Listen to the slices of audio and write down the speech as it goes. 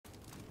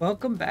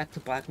Welcome back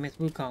to Black Myth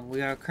Wukong.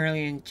 We are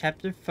currently in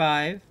Chapter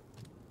 5.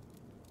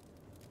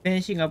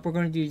 Finishing up, we're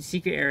going to do the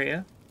secret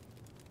area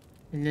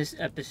in this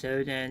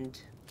episode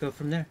and go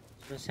from there.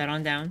 So let's head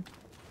on down.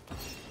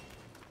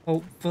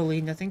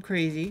 Hopefully nothing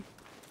crazy.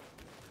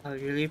 I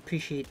would really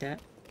appreciate that.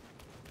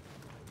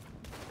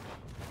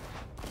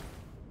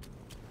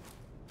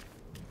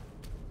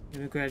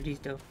 Let me grab these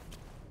though.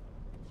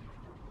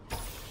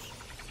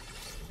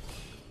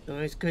 So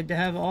it's good to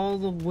have all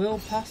the will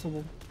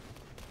possible.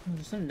 Oh,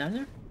 there's something down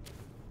there?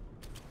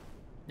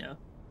 No.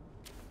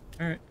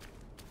 Alright.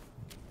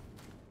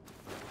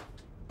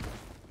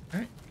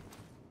 Alright.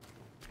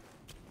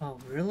 Oh,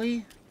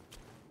 really?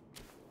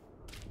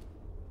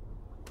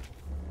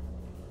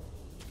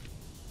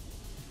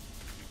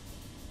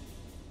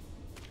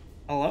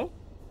 Hello?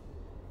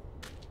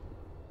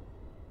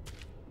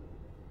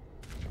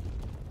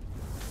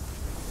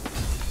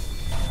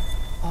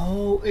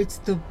 Oh, it's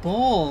the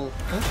ball.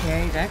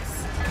 Okay,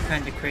 that's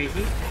kind of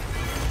crazy.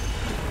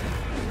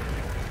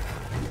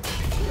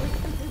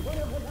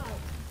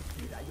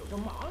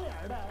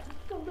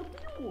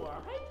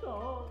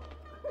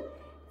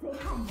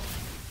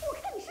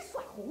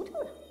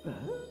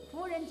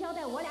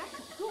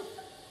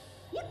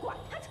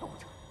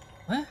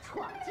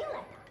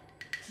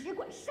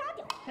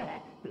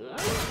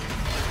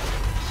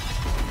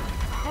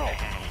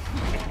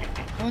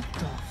 What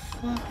the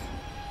fuck?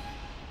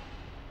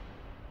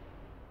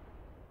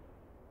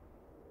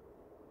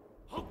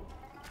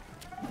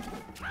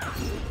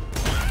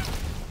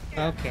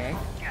 Okay.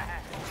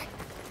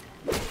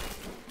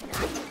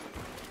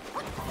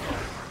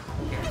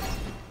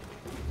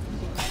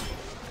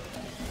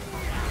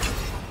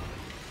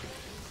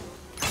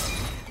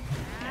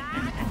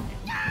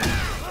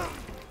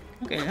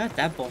 Okay, not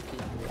that bulky.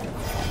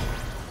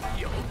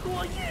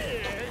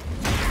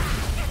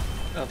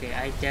 Okay,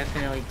 I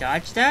definitely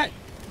dodged that.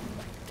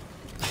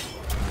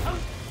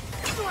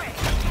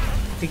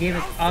 The game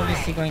is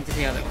obviously going to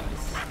say otherwise.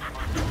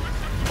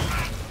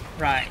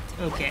 Right,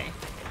 okay.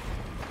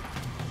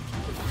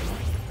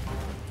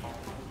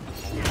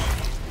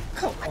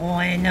 Come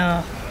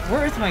on,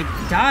 where's my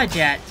dodge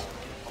at?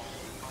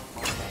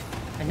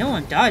 I know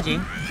I'm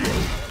dodging.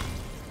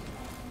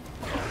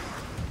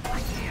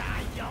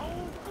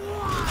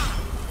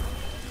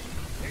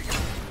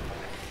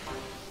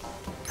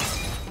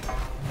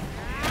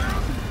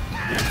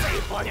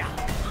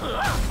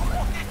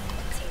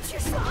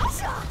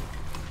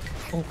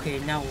 Okay,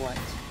 now what?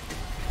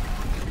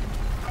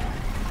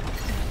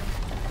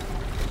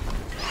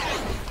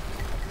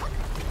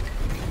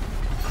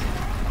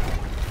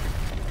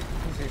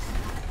 What's this?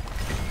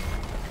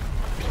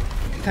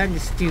 Kinda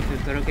stupid,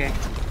 but okay.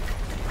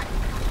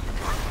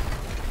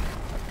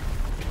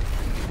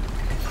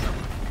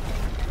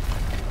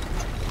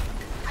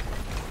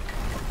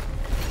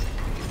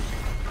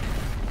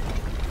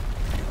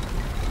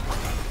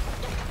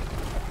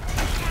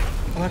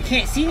 Oh, I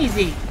can't see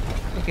anything!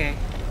 Okay.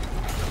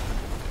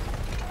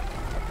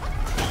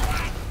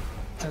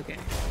 Okay.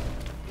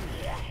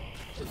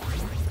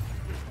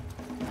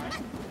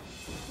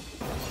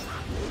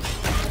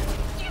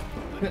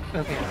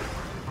 Okay.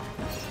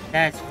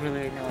 That's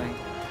really annoying.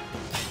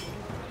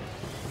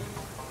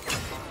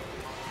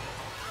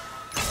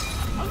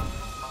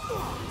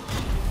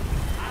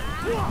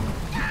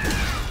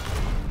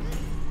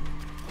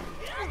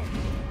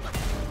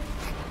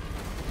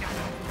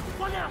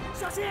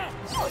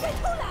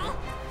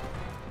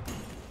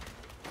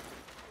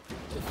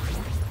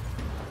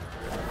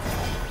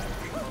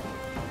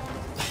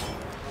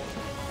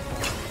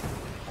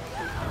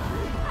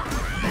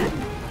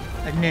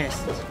 I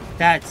missed.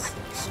 That's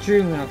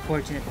extremely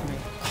unfortunate for me.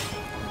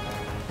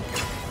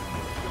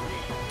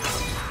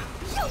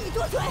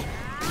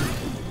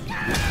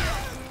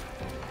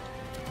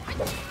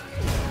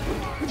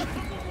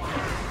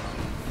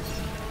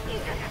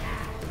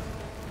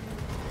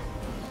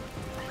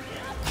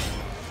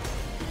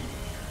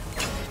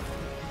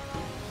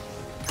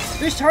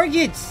 Switch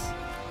targets!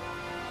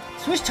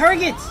 Switch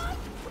targets!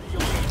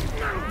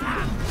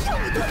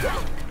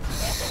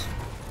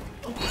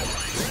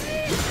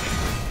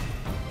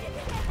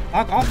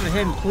 Knock off of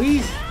him,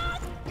 please!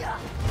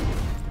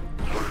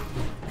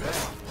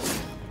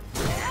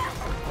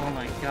 Oh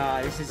my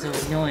god, this is so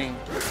annoying.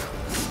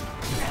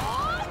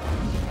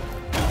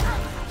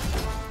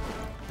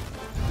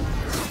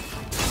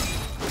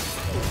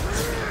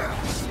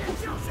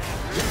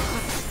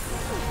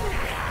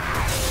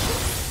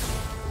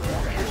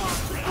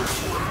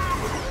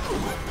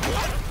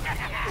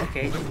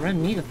 Okay, just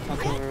run me the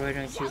fuck over, why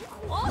don't you?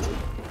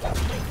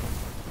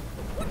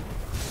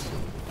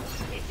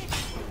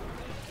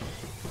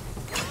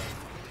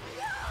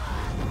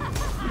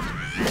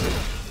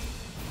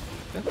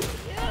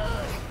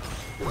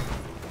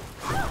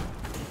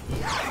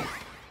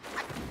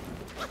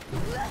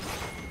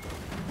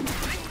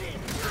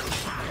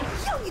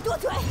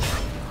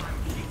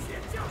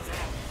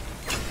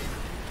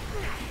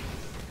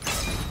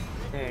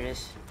 There it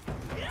is.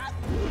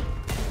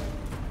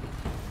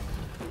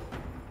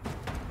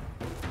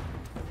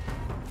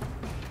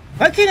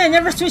 Why can't I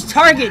never switch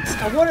targets?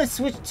 I want to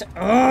switch to...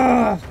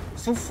 Ugh!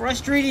 So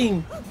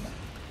frustrating!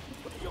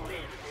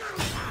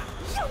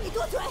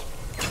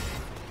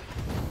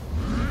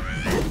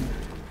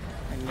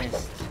 I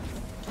missed.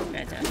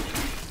 Fantastic.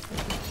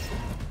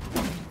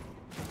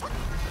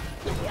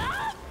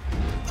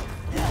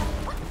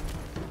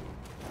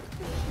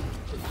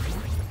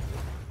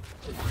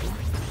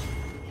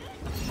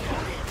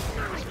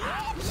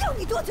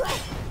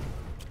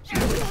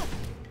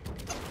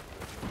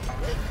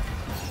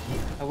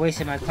 I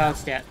wasted my cloud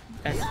stat.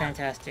 That's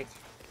fantastic.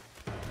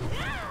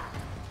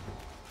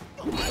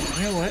 You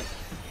know what?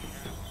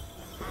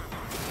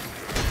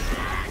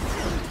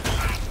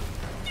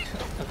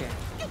 Okay.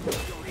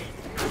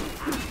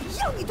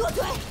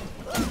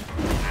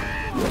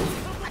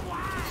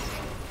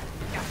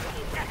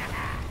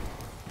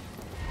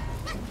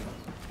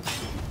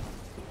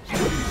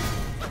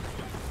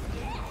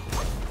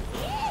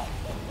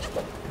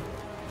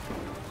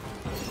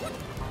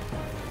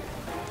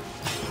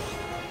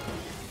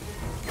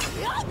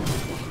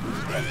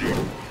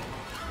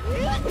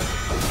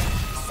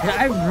 Did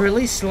I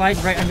really slide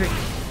right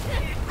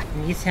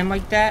underneath him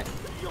like that?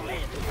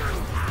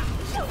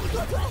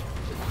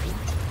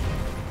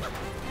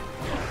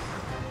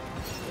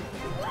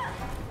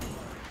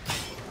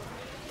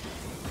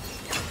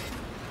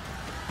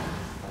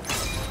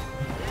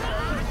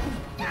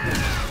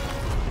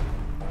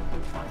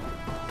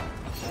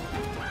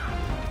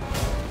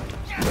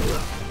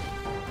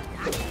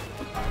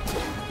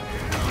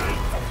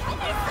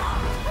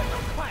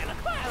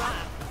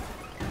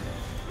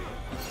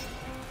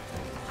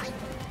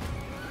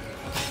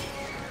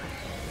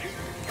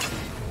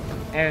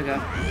 There we go.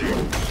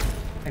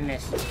 I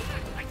missed.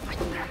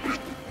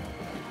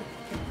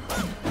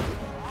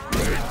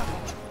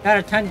 Got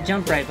a time to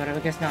jump right, but I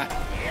guess not.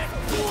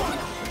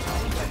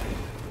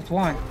 It's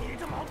one.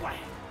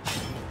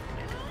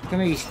 Come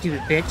here, you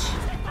stupid bitch.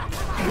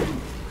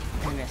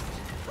 I missed.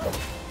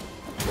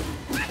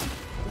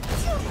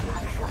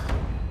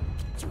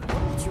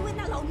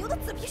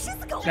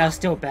 That was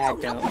still bad,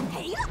 though.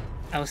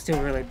 That was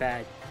still really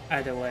bad.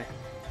 Either way.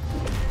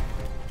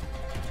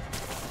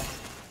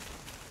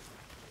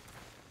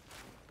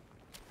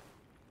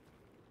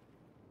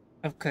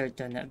 I could have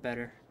done that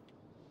better.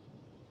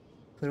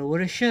 Coulda,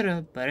 woulda,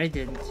 shoulda, but I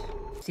didn't.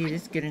 See,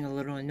 this is getting a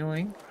little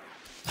annoying.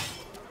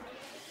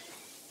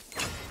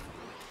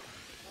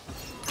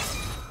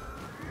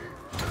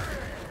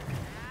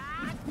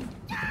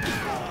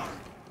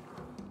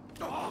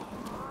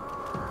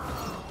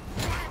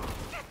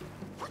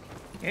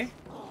 Okay.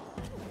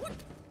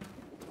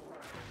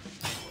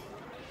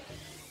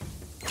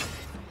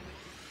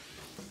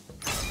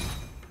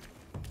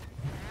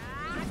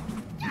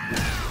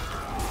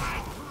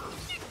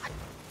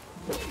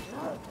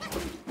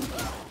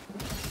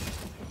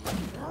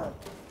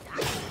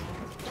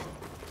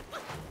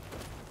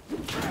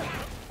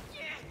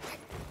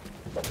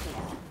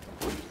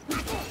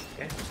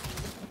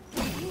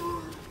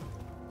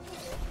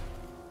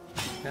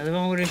 Another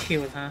one with a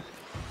shield, huh?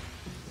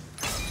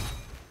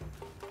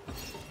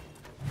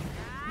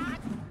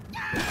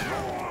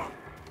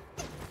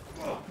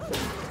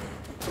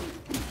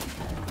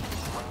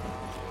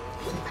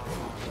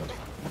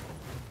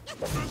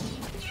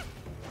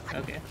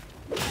 Okay.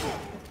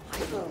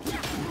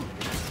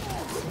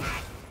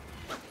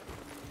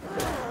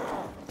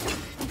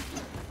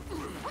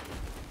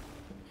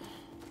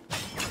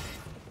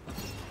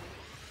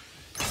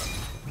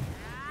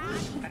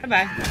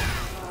 Bye-bye.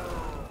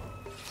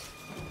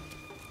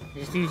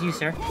 Just use you,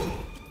 sir.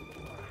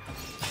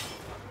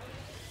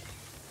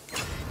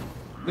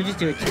 We'll just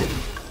do it too.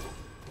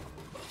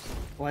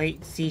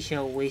 White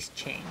seashell waist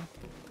chain.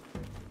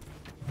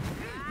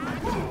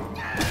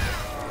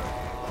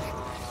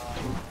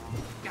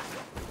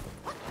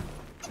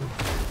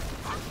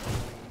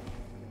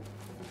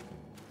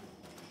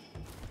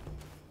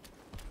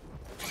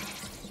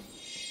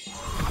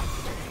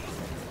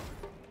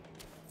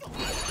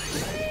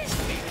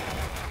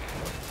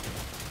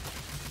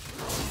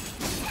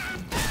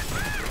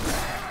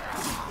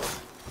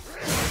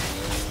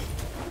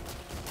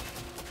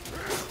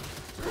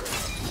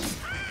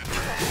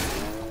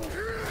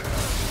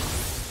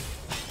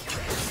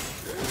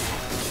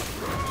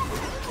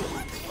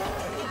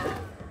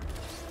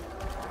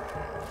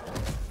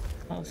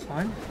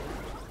 Fun.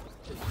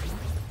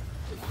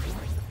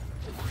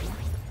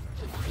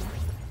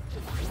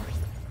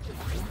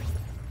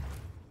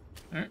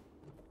 Alright.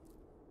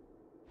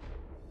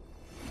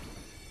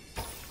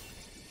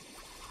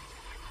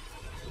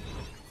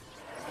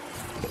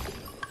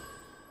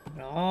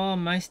 Got all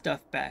my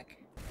stuff back.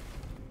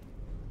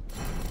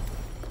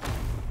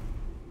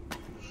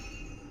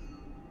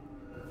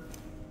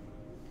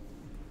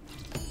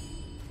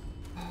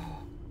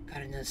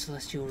 Got another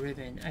celestial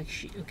ribbon.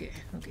 Actually, okay.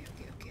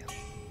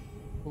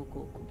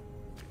 Cool.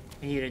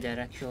 I needed that,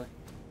 actually.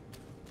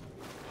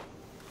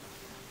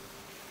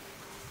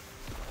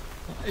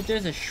 Well, if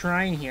there's a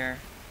shrine here,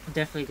 I'll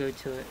definitely go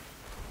to it.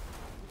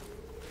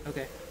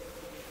 Okay.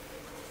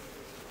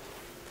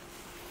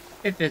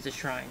 If there's a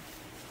shrine.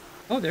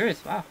 Oh, there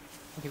is. Wow.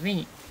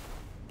 Convenient.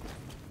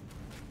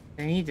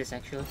 I need this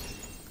actually.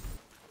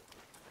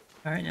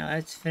 Alright, now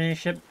let's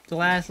finish up the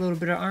last little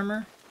bit of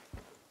armor.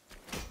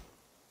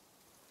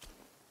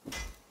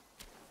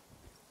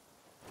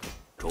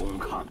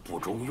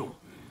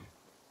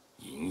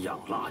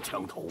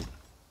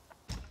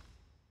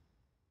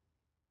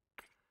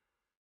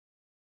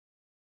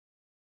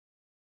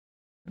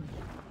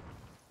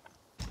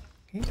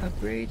 Okay,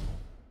 upgrade.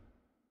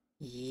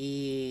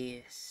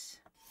 Yes.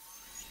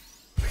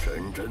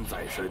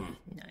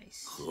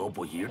 Nice.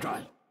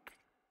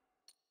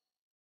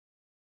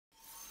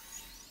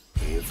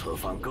 你此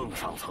番更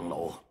上层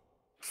楼，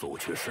速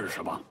去试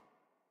试吧。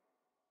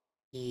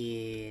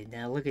 Yeah,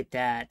 now look at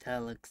that.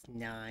 That looks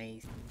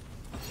nice.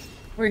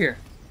 We're here.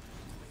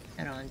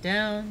 Head on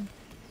down.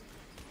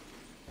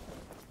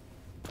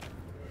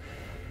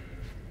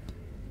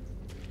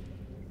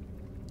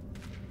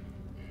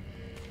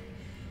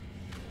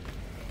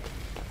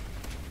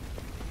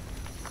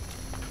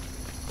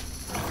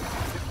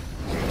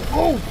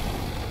 Oh!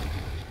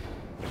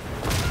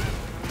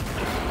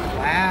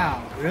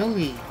 Wow,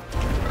 really?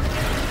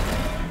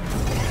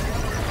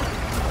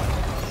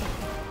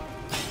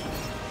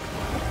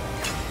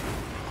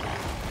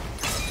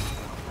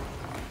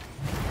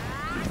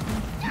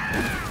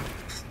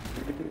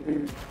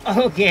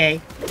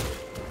 Okay.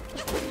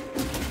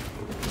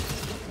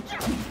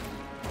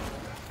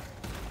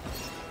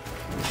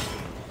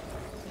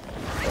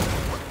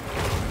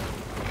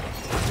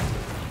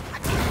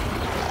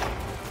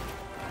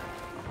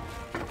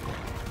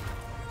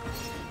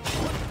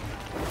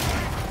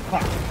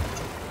 Fuck.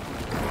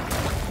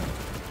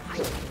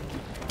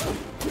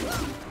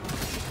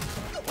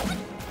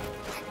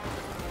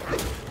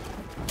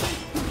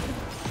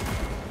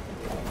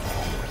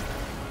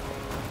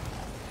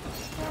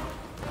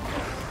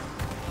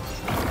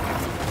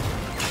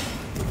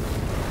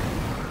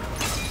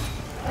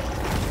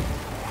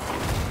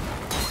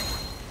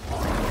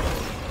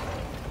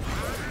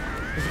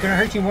 It's gonna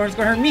hurt you more, it's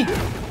gonna hurt me.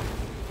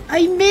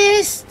 I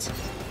missed!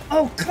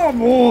 Oh,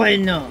 come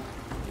on!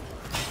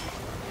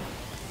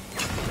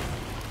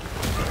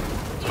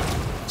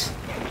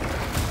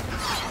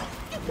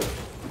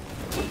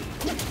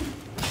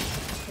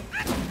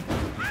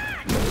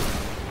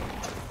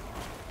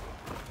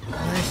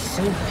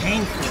 So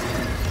painful.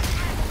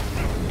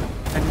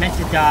 I meant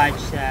to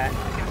dodge that.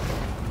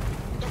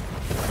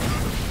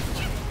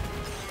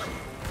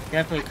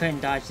 Definitely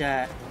couldn't dodge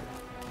that.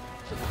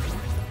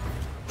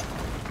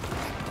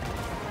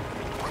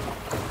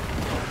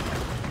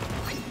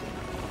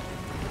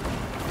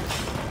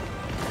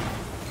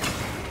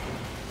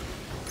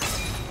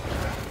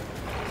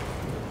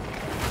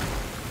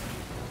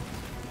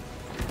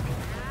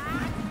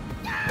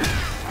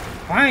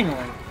 Finally.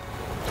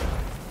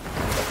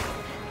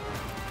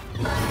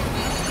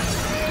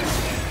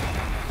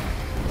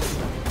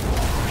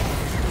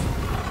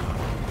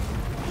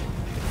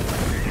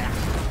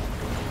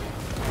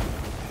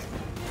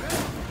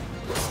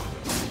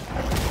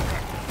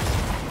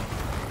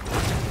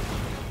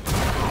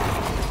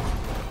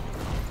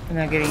 I'm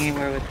not getting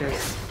anywhere with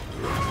this.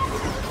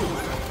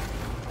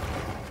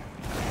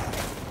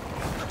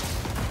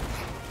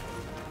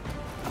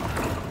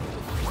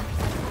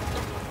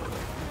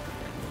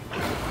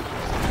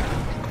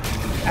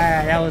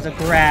 Ah, that was a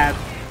grab.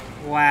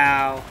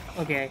 Wow.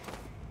 Okay.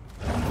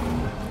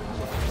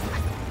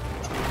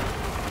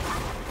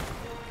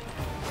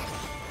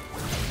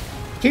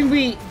 Can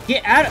we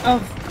get out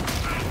of...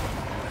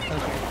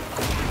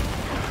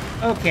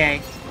 Okay.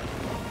 Okay.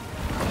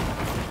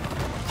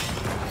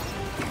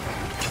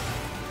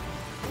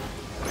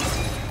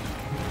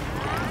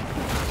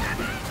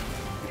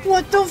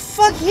 What the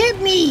fuck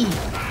hit me?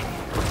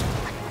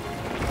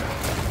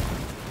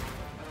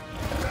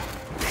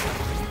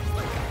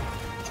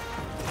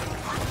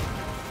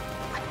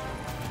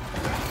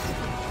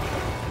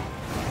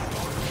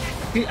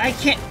 Dude, I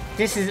can't...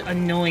 This is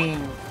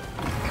annoying.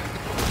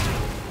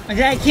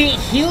 I can't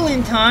heal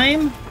in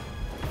time?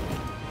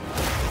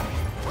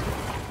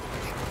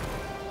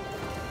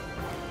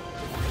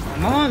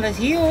 Come on, let's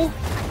heal.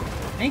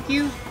 Thank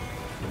you.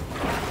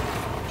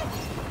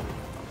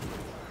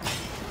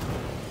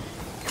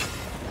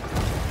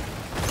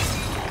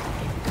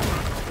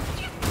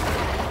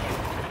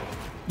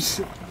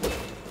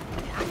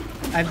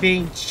 I'm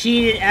being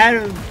cheated out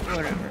of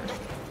whatever.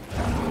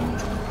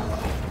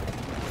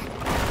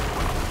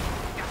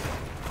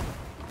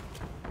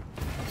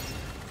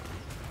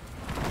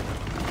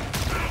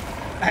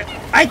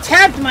 I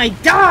tapped my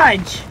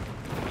dodge!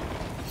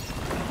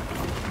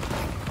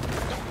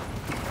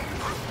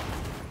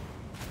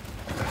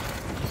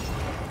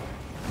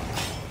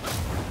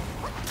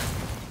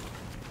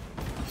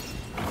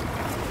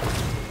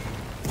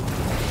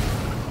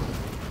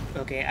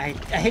 Okay, I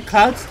hit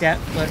Cloud Step,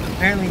 but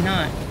apparently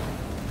not.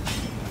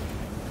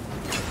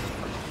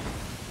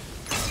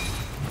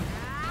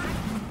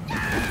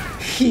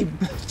 He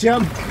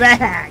jumped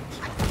back!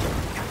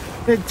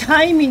 The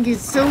timing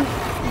is so...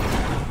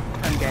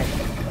 I'm dead.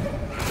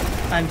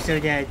 I'm so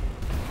dead.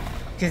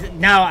 Because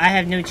now I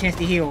have no chance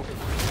to heal.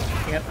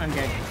 Yep, I'm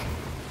dead.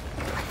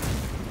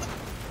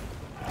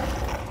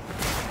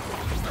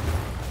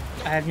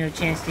 I have no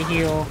chance to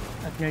heal.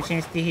 I have no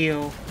chance to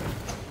heal.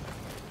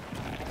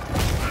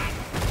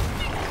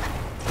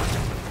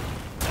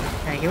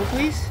 Can I heal,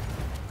 please?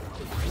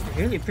 I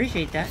really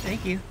appreciate that.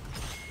 Thank you.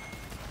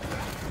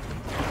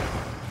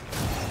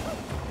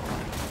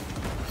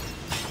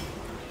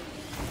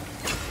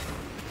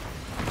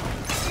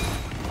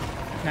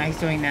 Now he's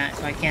doing that,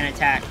 so I can't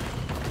attack.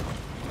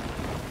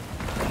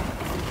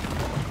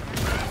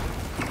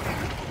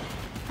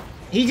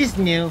 He just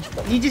knew.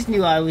 He just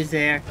knew I was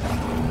there.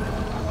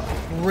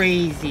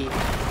 Crazy.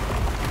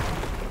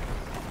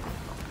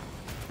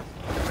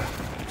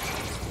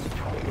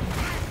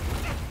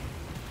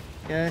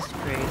 Just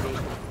crazy.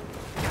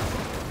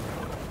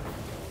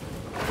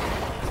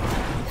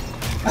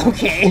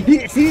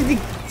 Okay. as soon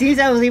as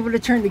I was able to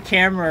turn the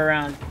camera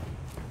around.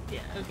 Yeah,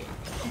 okay.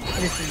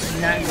 This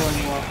is not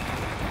going well.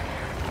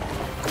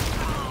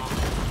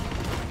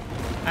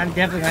 I'm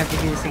definitely gonna have to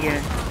do this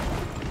again.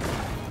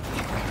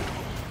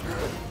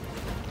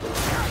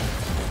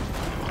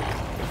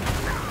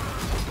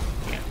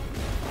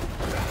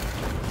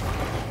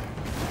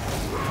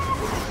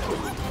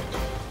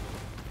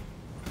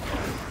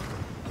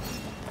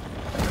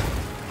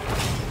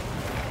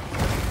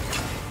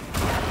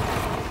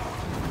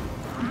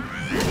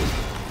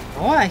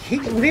 Oh, I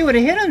was able to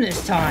hit him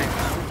this time.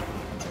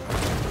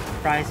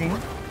 Surprising.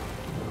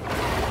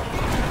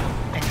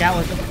 And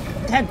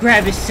that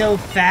grab is so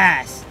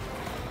fast.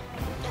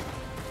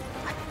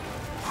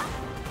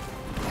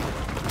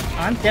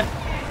 I'm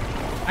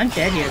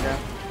dead here though.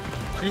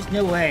 There's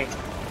no way.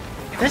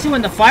 Especially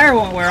when the fire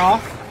won't wear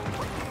off.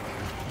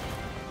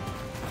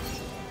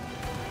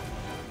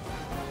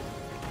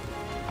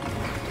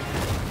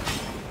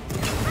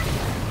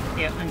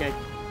 Yeah, I'm dead.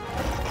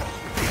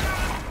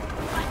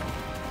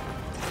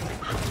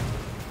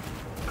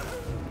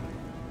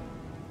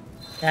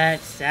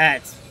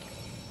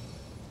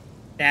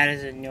 That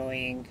is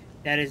annoying.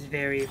 That is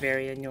very,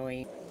 very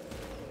annoying.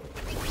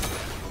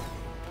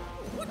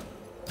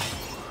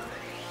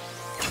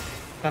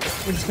 But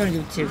we're just gonna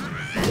do two.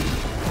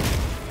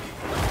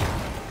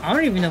 I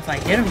don't even know if I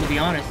hit him, to be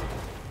honest.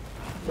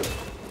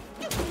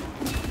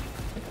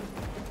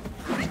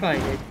 I probably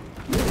did.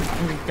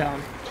 I'm just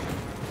dumb.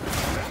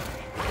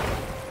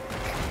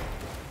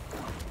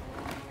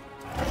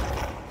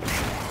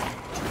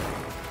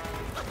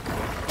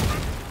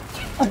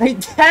 I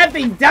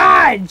tapping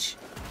dodge!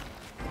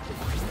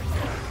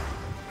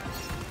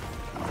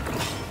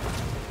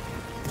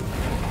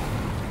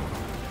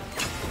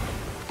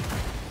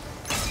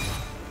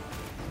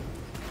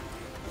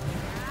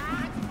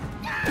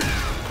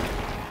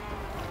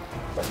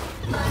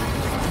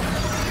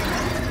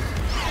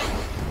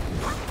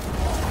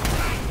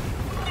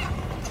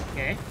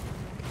 Okay.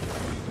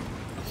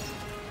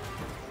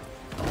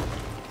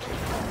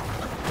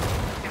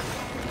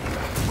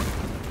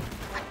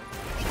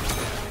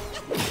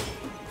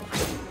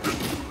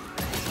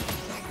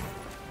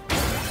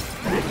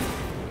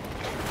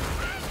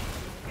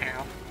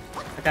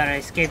 I thought I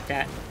escaped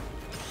that.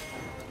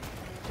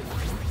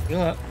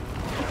 Heal up.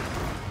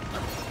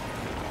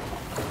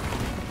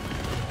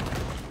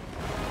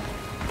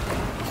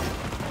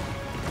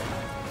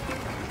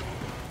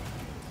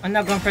 I'm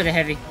not going for the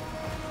heavy.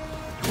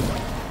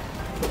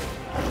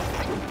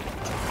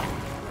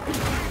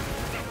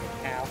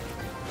 Ow.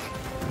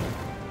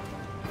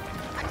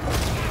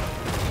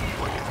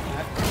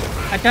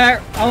 I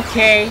thought,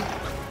 okay.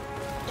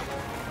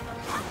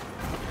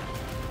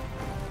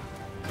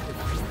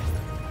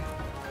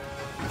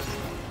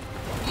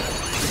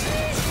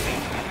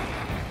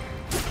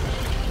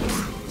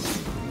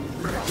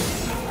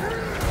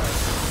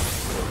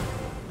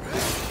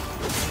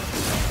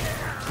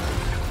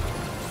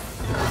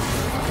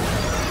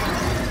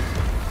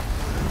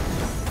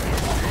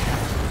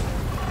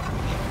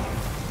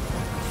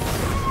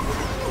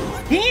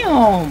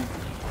 Damn!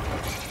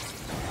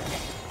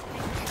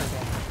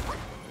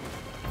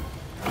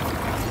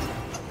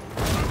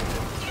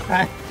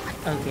 Okay.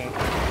 Okay.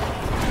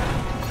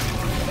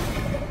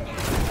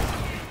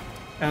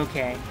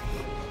 Okay.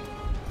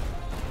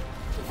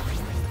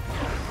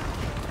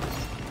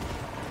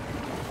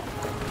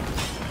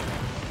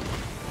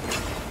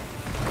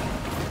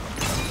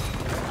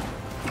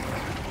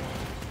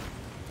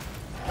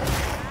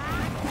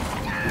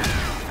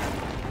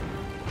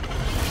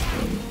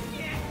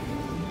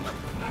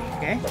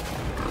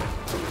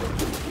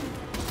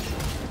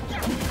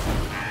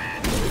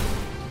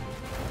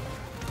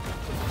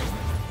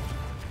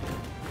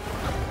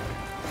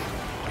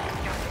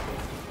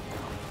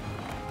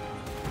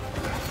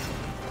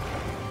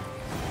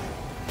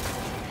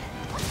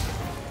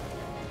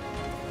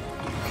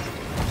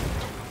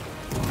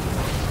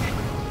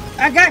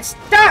 I got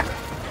stuck!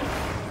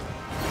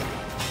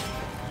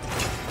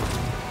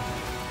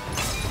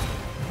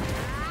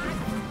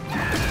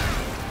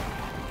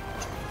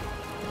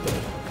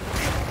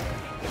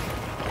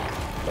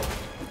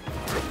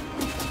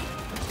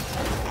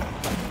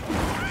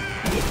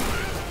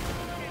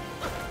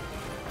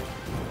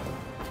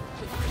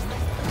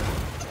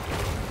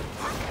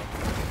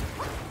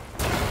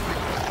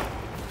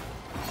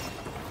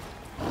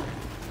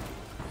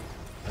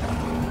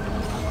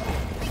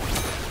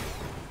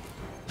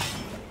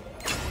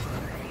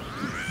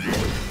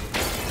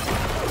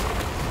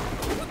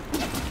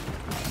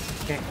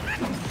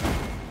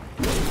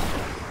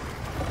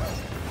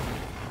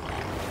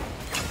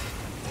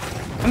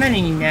 I'm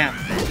ending you now.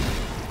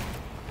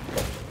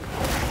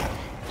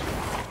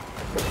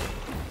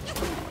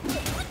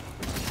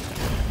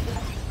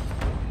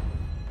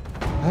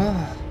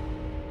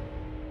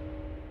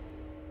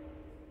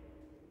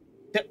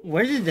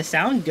 Where did the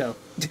sound go?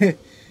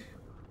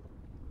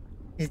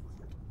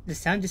 The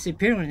sound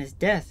disappeared on his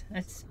death.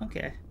 That's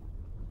okay.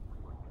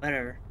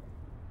 Whatever.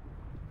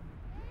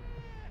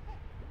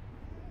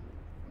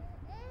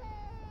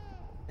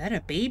 Is that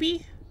a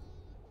baby?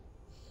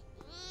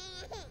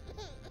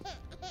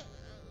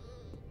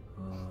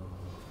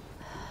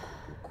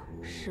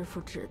 师父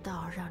知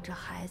道让这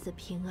孩子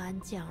平安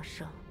降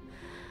生，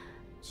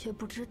却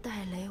不知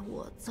戴雷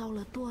我遭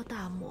了多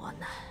大磨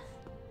难。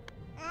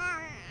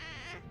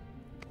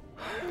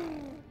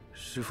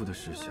师父的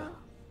示下，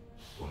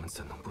我们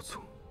怎能不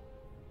从？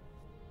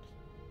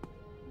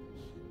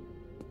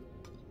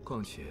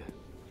况且，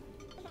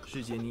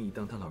师姐你已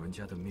当他老人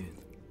家的面，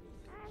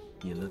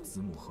饮了子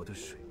母河的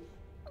水。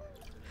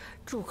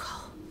住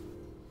口！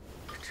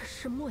这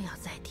事莫要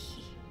再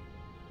提。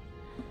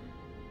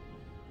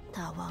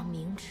大王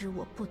明知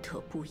我不得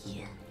不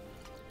饮，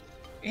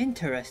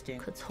 Interesting.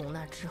 可从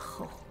那之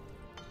后，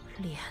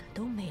脸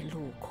都没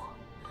露过，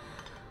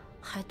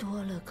还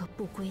多了个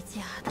不归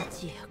家的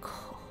借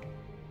口。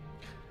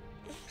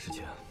师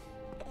姐，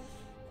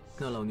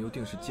那老牛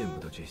定是见不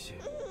得这些。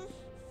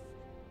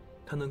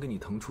他能给你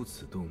腾出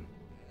此洞，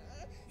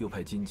又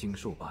派金睛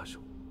兽把守，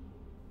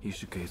已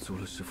是给足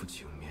了师父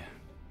情面。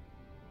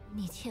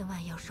你千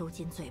万要收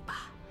紧嘴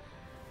巴。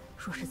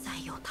 若是再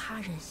有他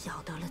人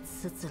晓得了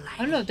此子来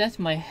I don't know if that's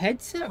my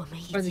headset 我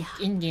们一 or the 家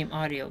in-game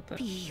audio, but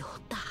必有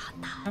大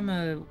难。I'm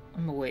a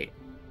wait.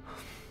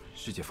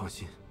 师姐放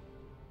心，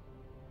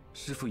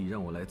师父已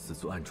让我来此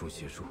做暗中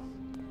协助，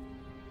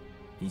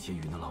你且与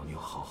那老牛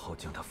好好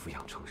将他抚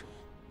养成人。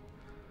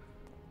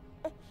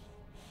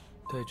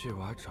待这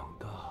娃长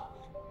大，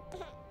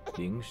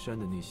灵山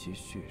的那些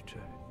血债，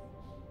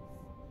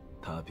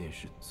他便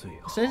是最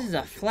好。 So this is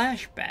a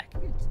flashback.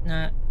 It's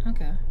not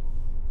okay.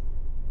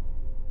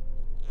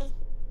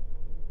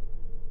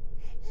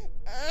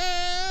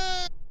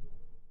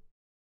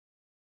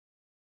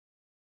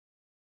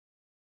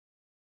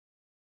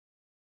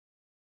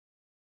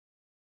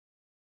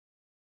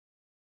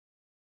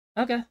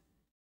 Okay.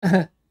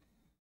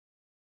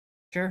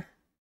 Sure.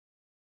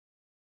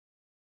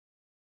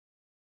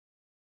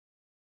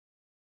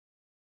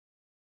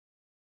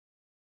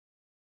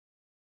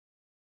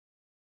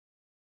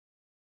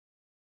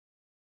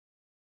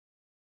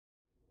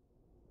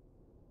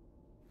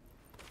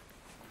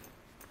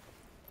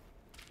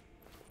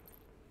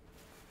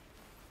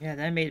 Yeah,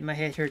 that made my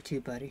head hurt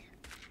too, buddy.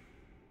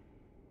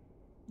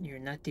 You're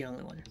not the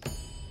only one.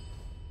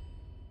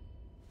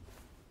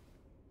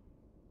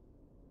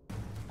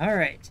 All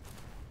right.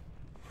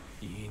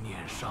 一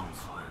念尚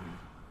存，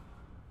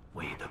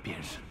为的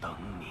便是等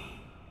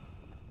你。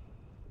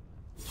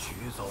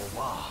取走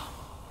吧。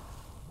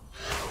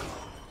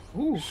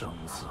 Ooh, 生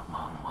死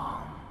茫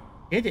茫，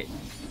 did it.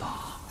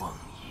 大梦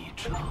一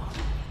场。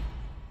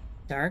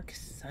 Dark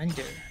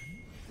Thunder.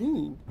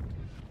 Ooh.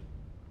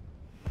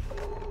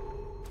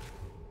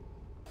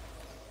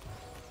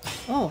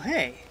 Oh,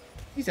 hey.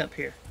 He's up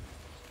here.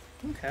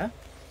 Okay.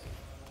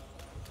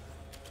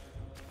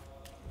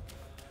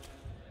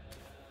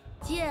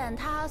 见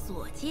他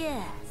所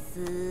见，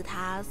思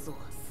他所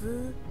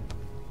思。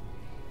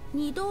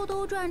你兜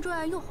兜转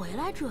转又回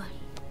来这里，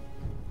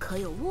可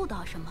有悟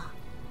到什么？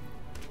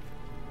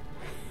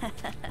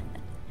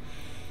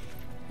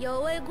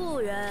有位故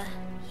人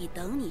已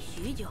等你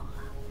许久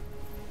了，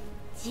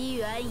机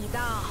缘已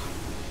到，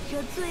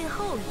这最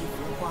后一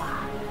幅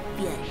画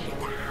便是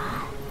答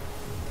案。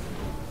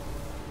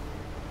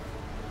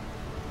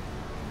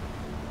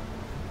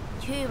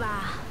去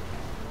吧。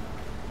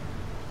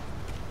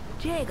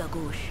 这个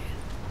故事，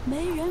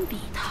没人比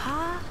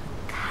他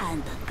看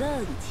得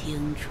更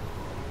清楚。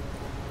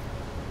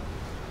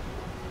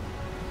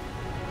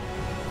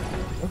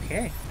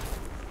 Okay.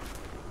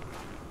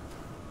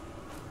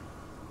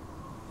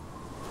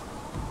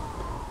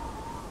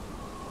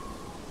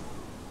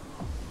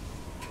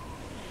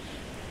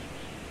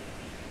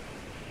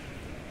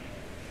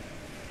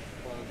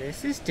 Well,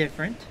 this is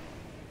different.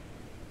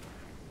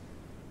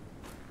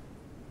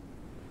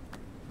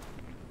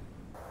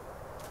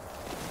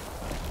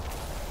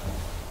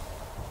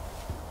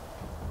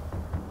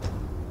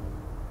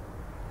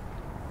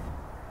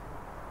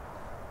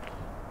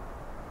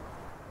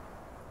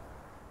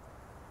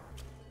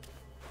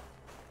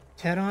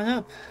 Head on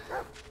up.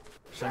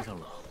 山上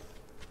冷，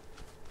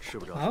吃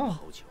不着什哦么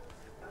好酒。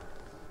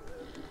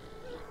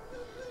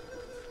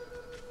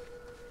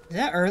 Is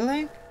that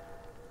Erlang?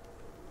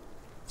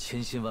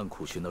 千辛万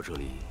苦寻到这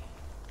里，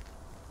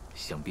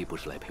想必不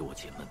是来陪我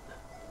解闷的。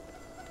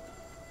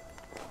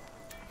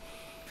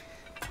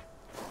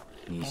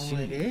你 Oh, 心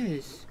it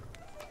里 is.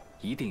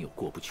 一定有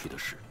过不去的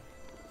事，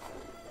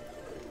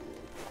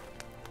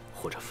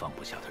或者放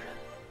不下的人。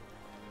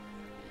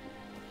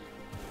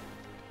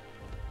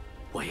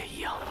我也一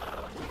样。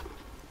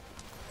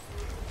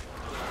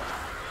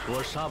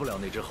我杀不了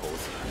那只猴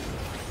子，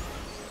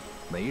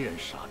没人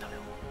杀得了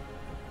我，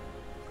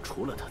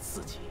除了他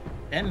自己。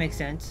That makes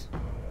sense.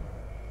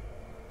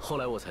 后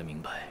来我才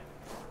明白，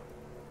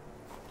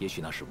也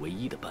许那是唯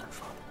一的办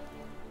法。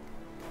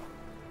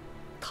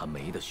他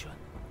没得选，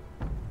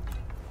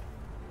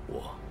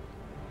我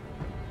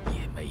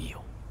也没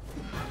有。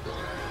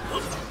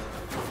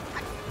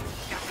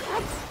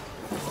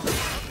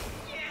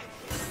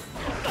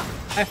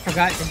I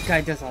forgot this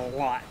guy does a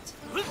lot.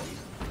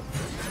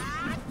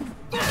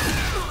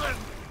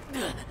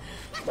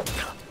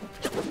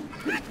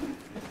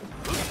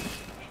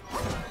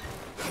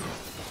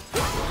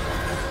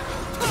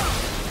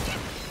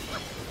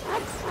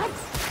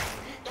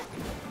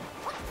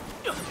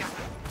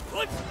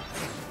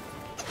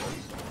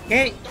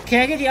 Okay,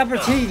 can I get the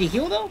opportunity to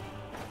heal though?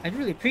 I'd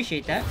really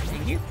appreciate that.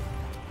 Thank you.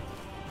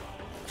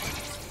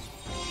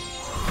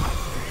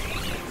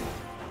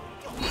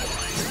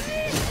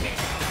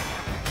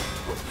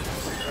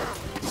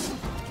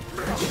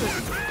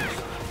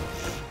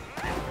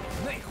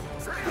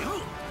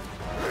 Ow.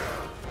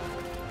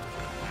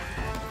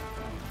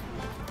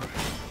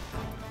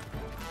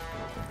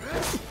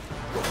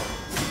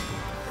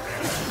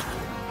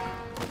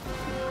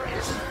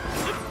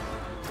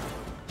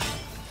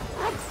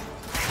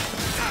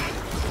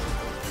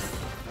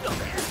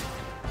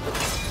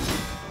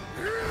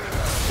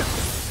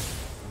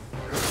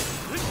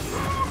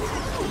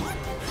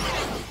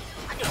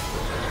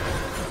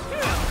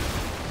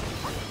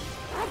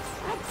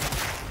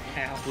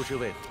 不知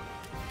为何，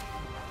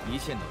一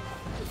见到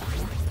他，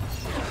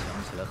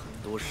想起来很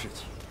多事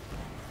情。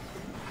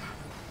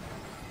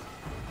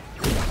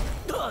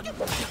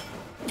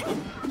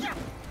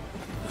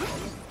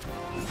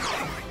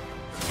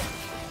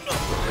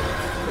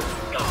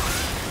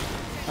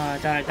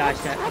Thought I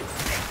dodged that.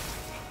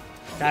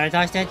 Thought I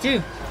dodged that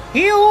too.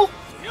 Heal!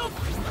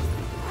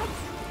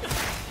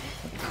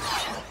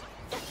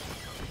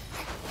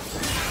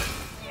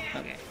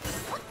 Okay.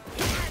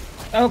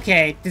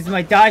 Okay, does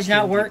my dodge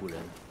not work?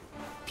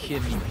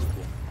 天命不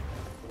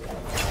公，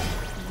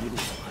一路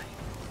走来，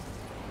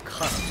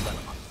看明白了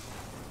吗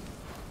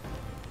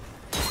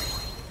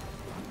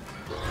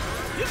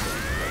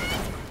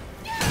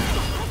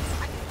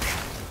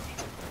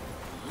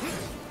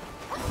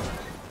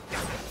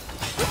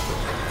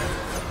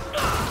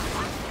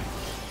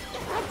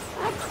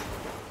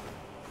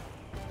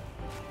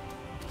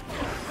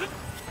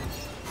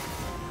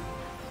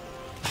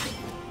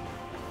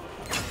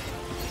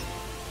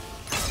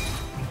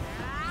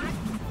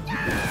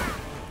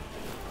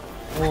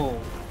？Whoa.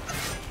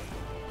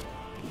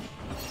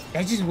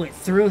 That just went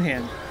through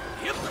him.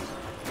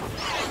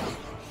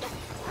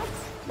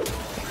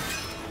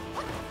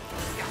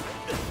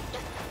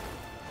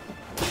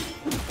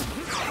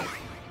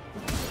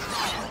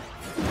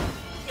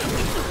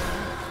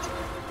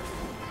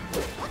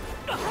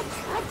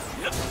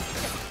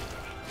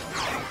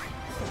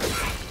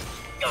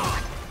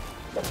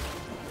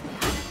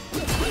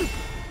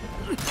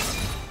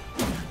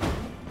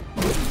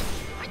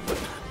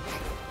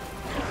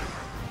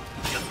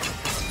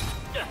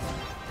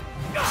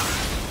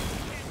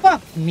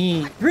 Fuck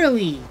me,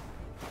 really?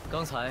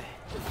 刚才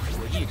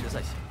我一直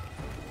在想，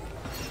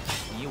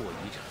你我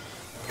遗产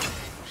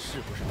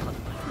是不是他的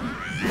本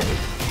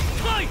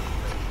领？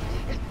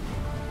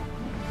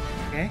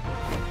 Okay.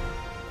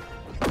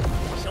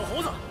 小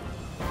猴子，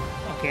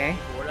 Okay.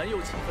 果然又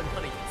几分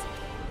他的影子。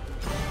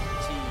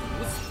既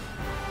如此，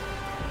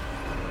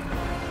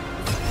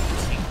无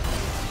情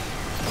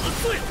得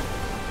罪了。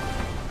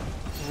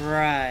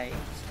 Right.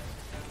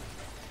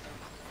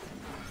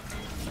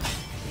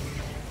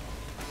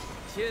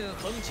 剑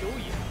横九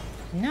野，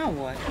 Now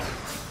what?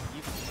 一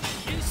府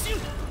天星，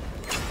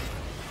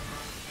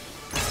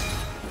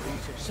威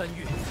震山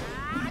岳。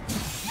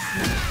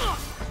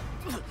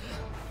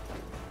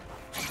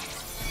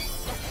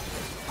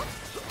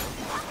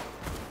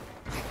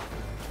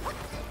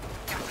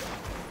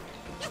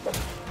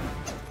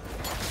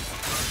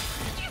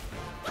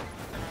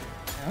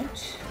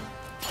Ouch.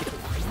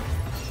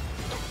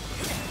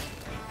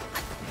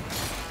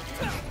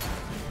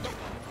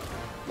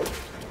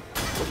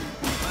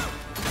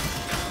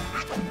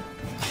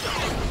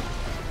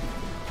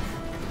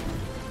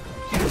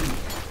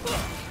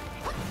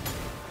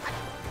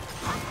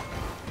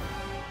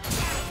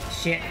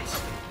 Shit.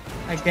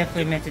 I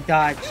definitely meant to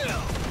dodge.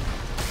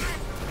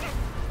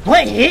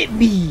 What hit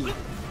me?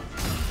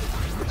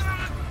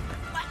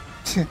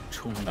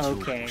 终究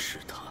Okay. 不是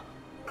他。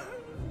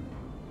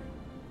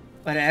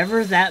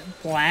 Whatever that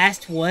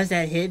blast was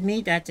that hit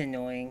me, that's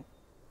annoying.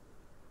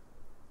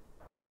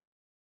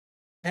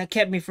 That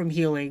kept me from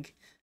healing.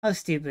 How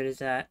stupid is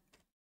that?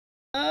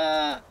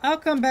 I'll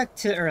come back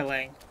to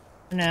Erlang.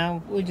 For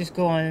now, we'll just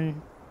go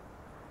on.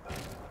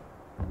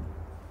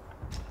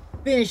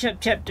 Finish up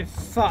chapter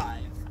 5.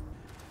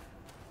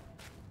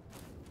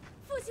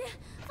 父亲，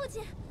父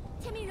亲，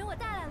天命人我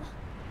带来了。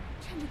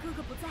趁着哥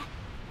哥不在，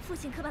父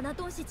亲可把那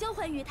东西交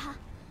还于他。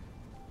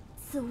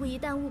此物一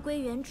旦物归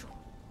原主，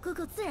哥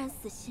哥自然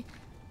死心，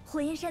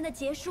火焰山的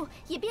结束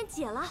也便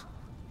解了。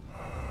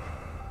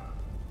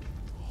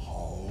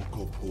好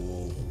个泼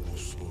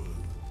猢狲！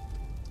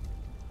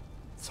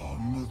怎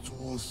么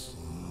作死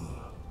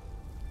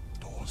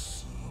都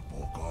死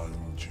不干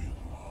净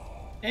啊！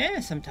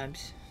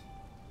 sometimes.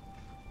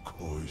 可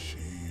惜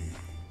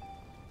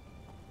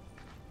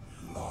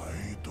来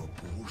的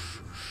不是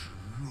时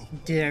候。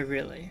Did I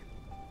really?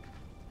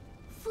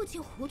 父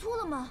亲糊涂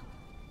了吗？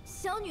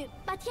小女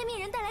把天命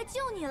人带来救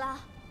你了。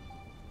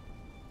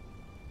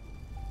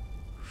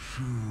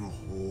是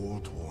糊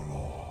涂了，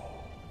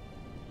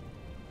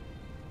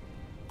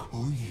可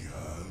眼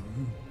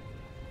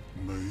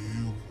没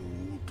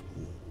糊涂。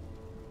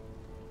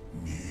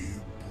你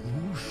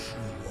不是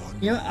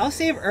完。You know, I'll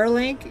save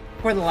Erlang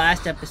for the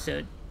last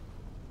episode.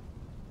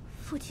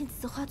 父亲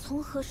此话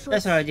从何说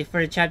That's 起？ what I did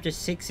for the chapter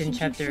 6 and 听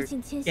chapter 父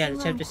亲千 yeah, 辛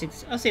the 万 chapter 苦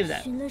 6. I'll save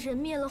that. 寻了人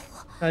灭了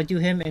火， I'll do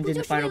him and 不 then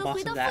就 the 是为 final 了 boss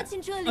回 of 到 that. 父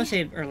亲这里 I'll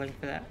save Erlang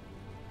for that.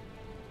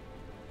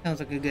 Sounds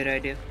like a good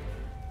idea.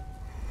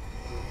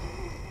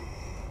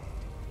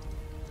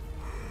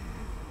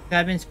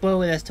 I've been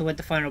spoiled as to what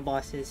the final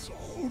boss is,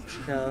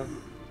 so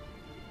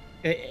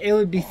it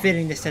would be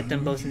fitting to set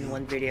them both in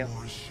one video.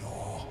 我想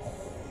好了，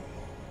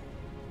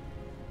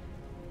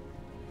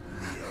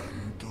免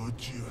得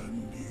见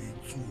你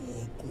作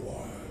怪。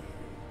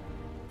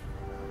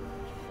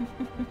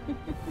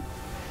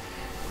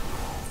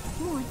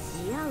莫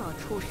急啊，老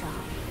畜生，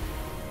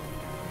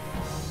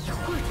一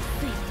会儿就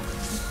碎了。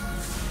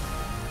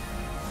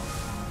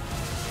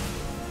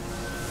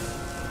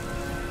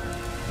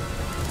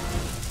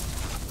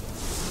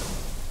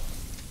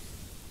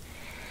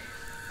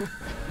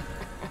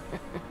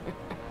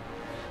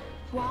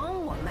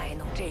枉我卖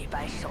弄这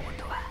般手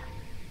段，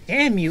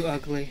 Damn you,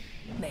 ugly.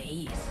 没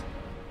意思，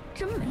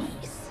真没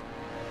意思。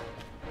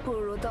不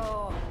如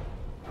都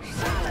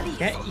杀了利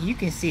That 索， you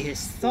can see his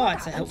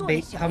thoughts and how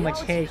big, how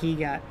much head he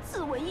got. 自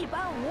刎一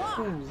般无二。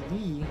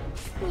 Holy.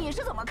 你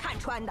是怎么看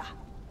穿的？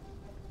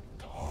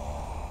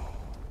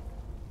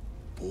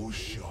不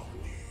像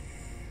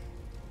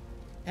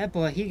你， That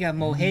boy, he got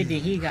more head than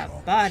he got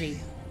body.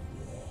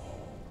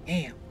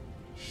 Damn.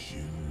 心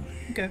里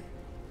Okay.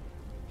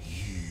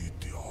 一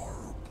点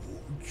儿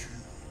不惧。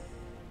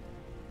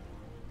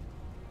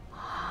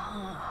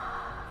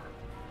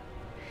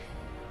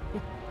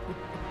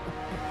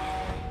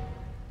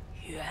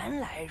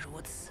原来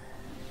如此，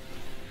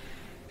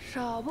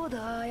少不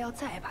得要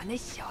再把那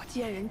小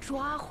贱人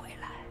抓回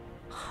来，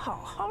好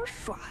好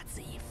耍子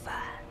一番。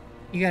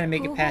 You gotta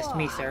make it 不 past 过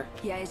me, sir.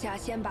 眼下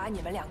先把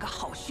你们两个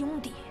好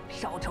兄弟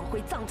烧成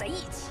灰葬在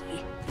一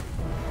起，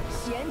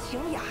闲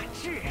情雅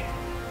致。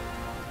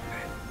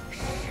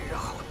时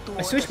候多 I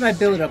的 switched my 是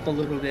build up a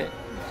little bit,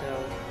 so.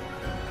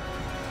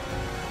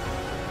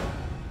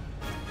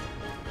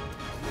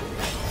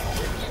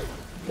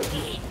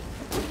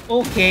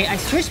 Okay, I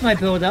switched my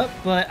build up,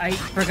 but I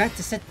forgot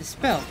to set the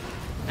spell.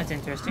 That's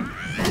interesting.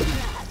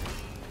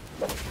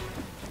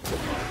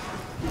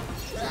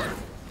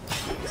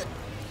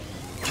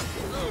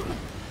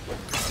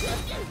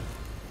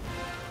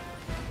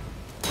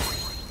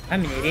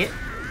 I'm an idiot.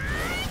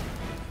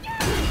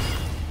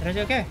 But it's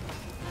okay.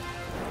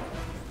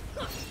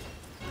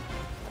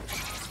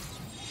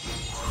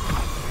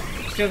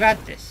 Still got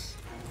this.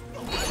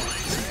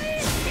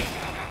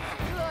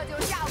 这就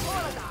下锅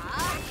了胆。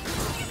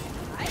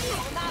还有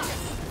呢，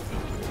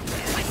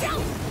快枪！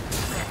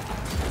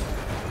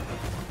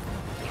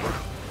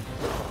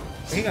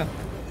 There you go.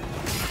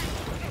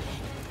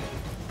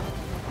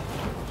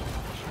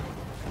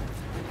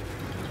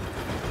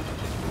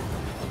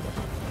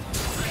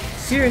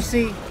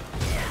 Seriously?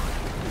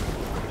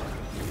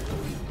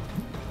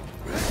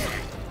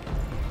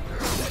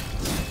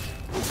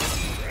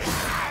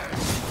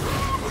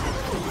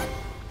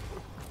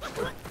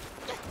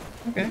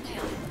 Okay.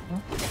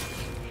 Well,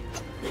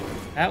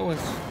 that was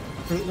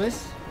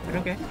fruitless, but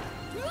okay.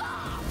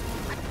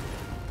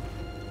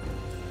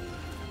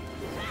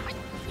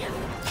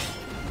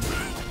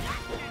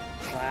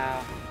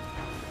 Wow.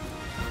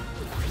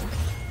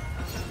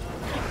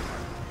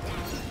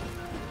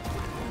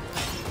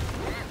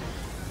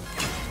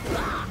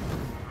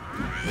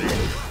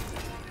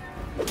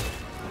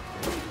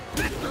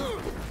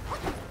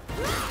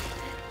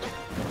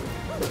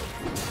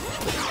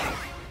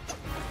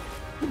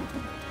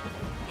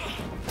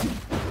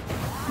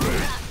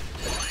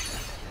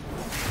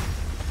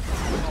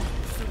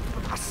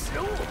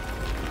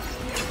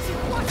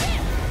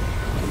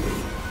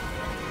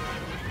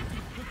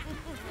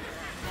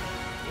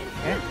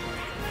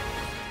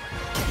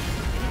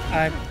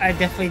 I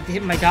definitely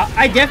hit my dodge.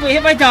 I definitely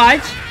hit my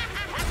dodge.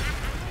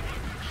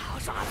 好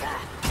爪子，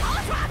好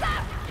爪子！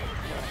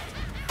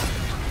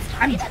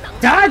 I'm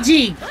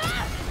dodging.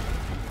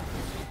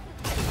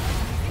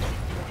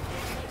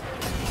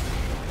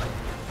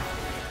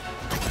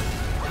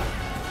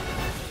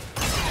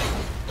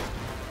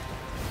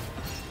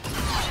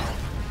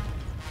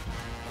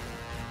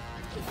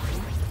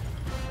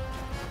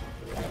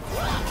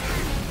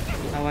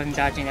 I wasn't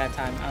dodging that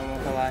time. I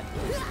won't lie.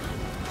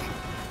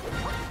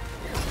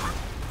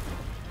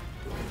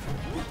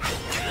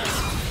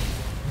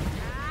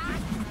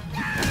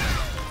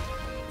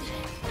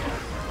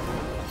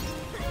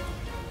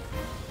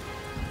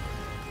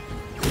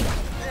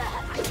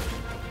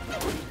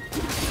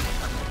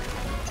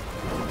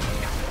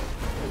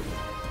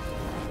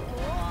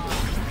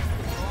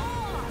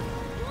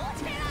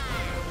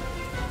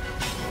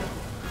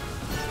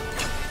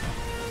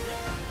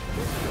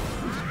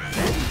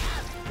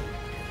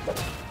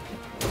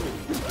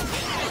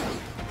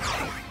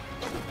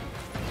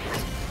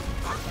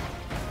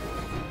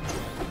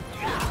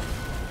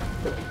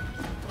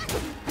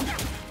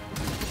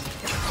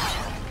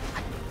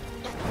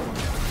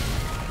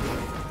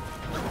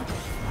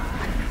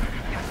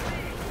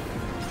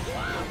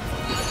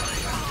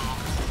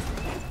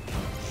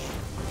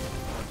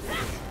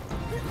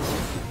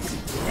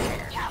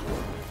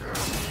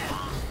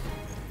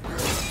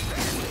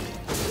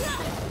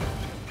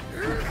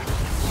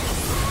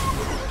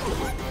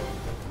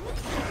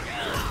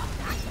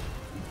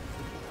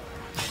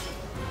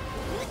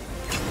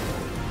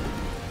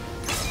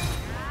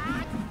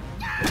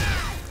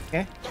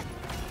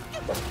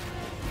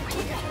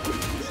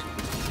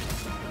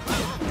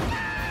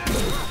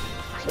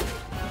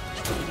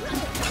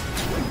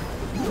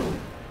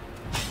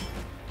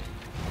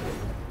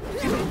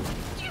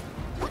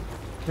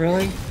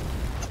 Really?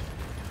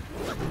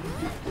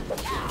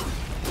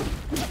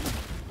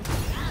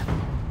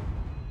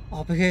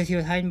 Oh, because he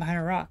was hiding behind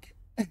a rock.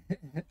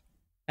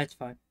 That's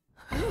fine.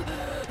 I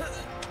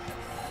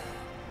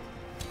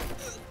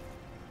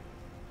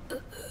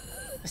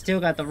still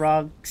got the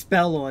wrong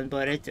spell on,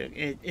 but it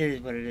is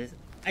what it is.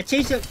 I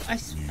changed up. I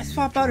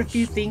swap out a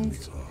few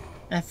things,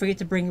 and I forget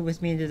to bring it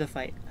with me into the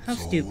fight. How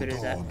stupid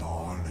is that?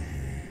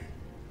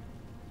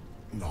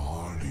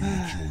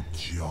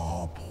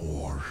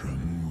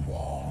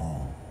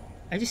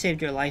 I just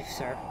saved your life,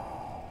 sir.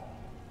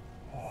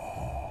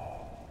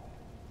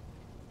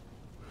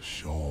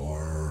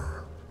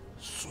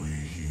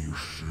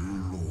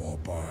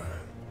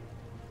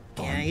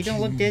 Yeah, he don't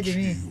look dead to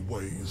me.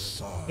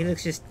 He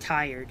looks just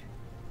tired.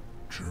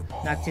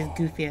 Knocked his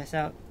goofy ass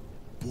out.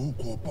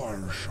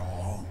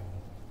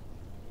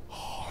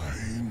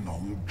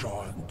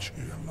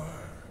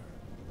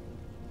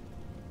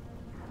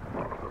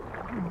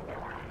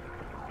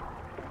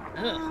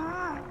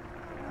 Ugh.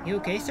 You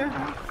okay, sir?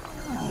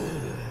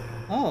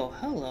 Oh,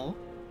 hello.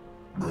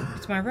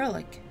 It's my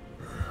relic.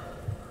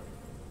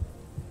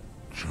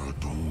 这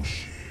东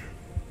西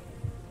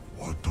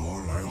我得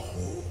来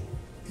后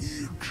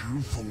一直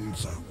封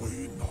在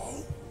胃囊，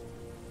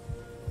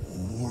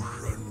无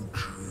人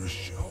知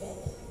晓。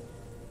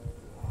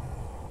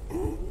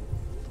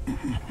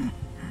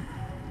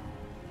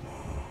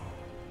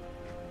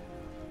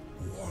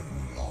我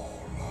老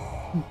了。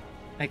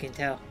I can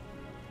tell.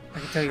 I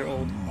can tell you're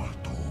old. 什么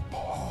都怕，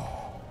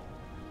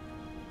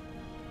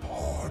怕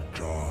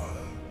战，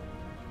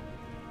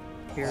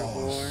 Fear of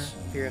war,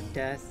 fear of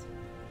death.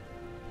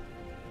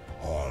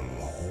 怕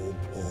老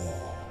婆，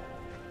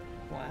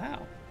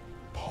 Wow.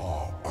 怕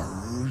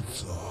儿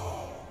子，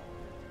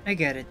 I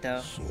get it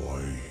though. 所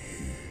以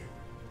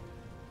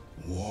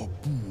我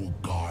不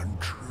敢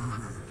吃。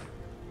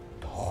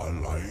他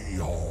来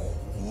要，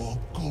我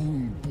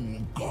更不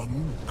敢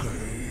给。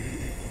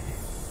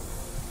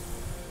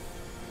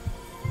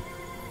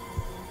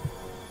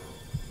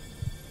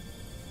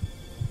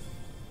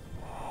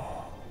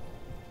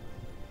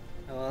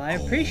 Well, I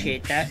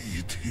appreciate that.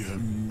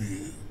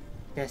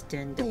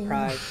 Destined,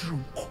 deprived. So,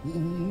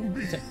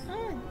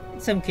 in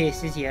some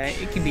cases, yeah,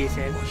 it can be the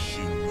same.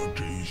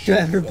 Don't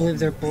ever believe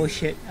their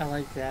bullshit. I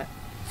like that.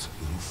 此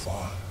番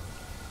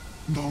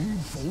能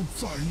否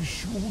再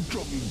修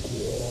正果？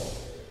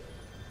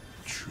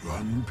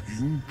全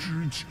凭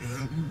之前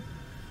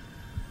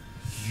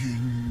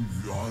因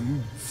缘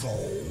造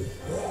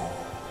化。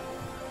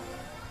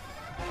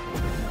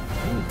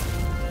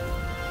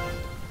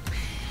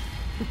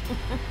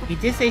 He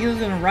did say he was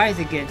gonna rise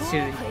again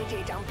soon. 多亏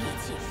这张地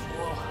契符，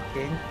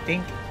 Didn't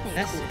think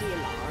那 that's 土地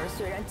老儿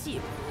虽然技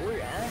不如人，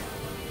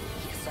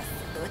也算死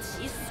得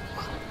其所。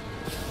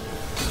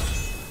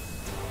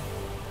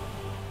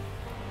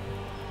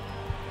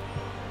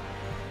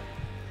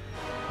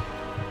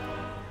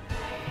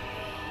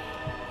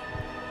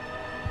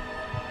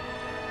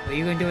 What are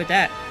you gonna do with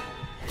that?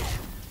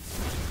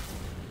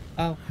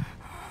 Oh.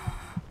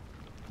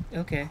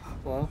 Okay.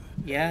 Well,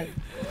 yeah.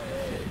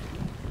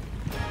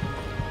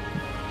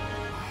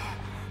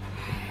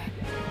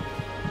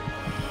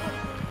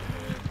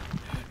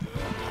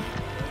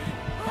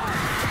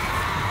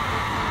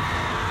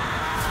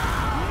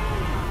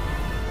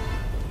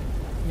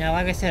 Now,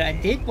 like I said, I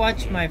did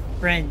watch my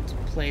friend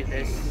play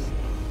this.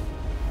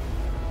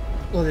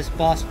 Well, this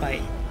boss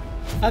fight.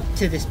 Up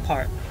to this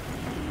part.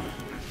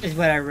 Is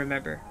what I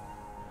remember.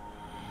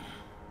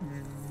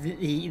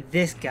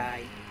 This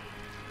guy.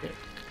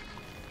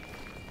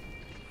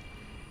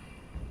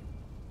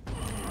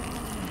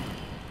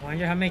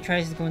 Wonder how many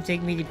tries it's going to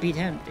take me to beat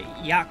him. The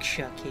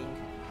Yaksha King.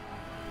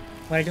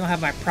 But I don't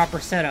have my proper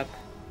setup.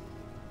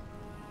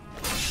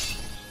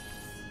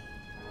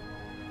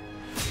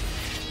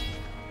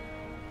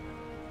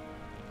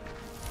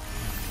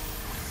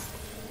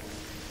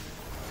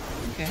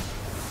 Okay.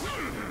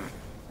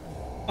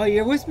 Oh,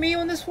 you're with me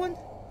on this one?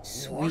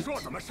 我 Sweet.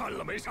 说怎么删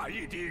了没下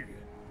一滴雨？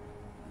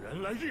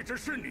原来一直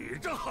是你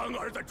这憨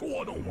儿在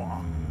捉弄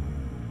我。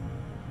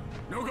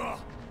牛哥，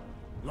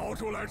老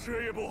猪来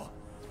吃一步，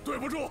对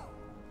不住。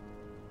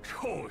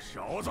臭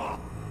小子，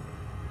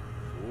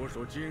叔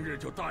叔今日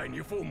就带你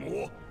父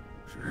母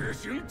执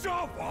行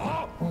家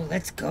法。 Oh,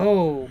 let's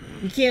go.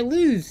 We can't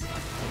lose.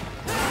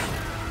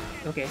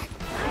 Okay.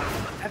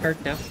 That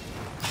hurt though.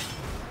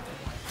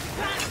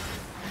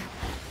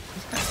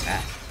 He's kind of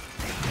fast.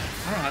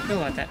 I don't know how I feel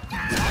about that.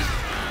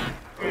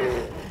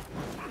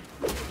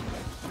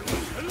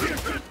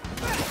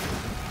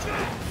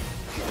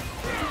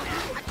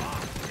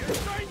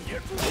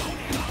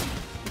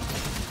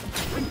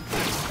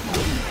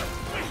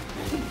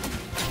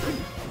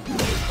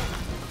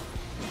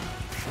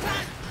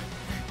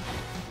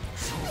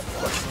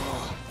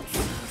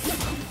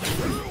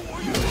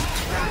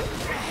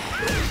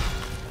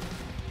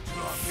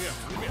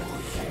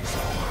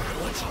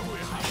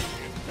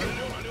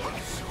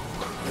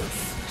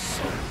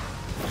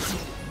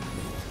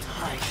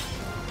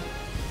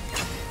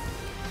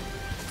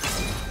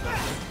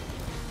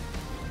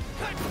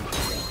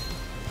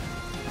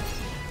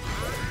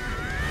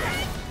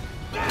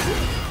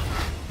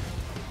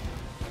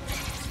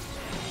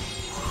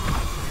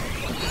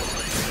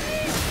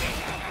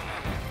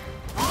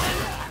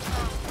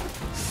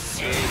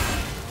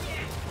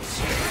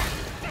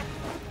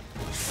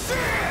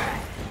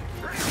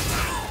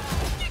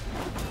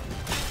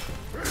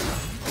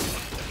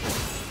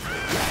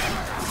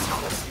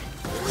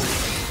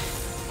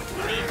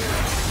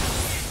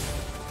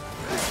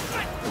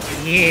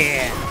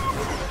 Yeah.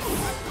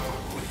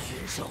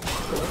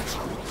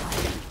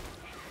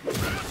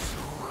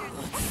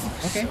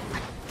 Okay.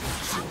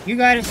 You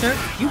got it, sir.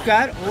 You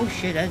got it. Oh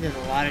shit, that did a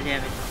lot of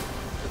damage.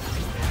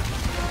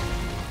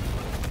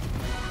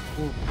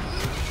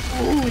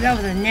 Ooh, that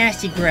was a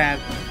nasty grab.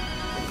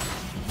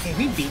 Hey,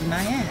 he beat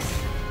my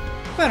ass.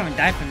 Hope I don't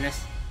die from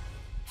this.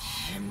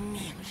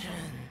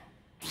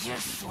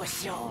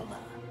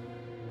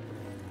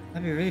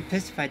 I'd be really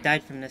pissed if I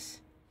died from this.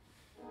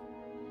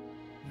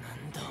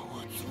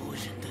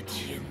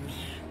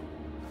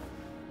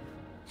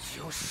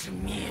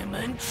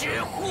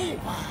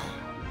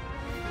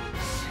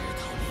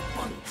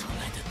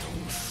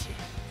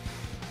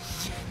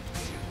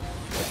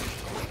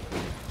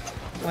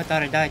 Oh, I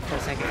thought I died for a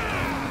second.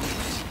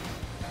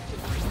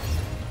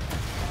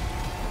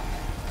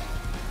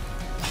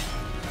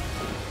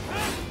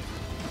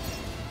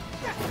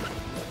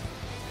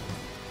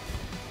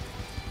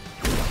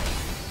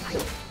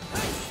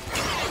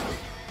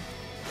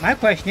 My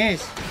question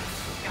is,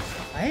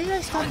 why did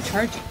I stop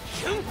charging?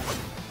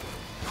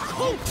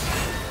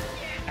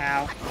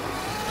 Ow.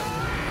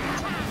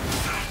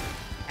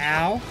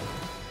 Ow.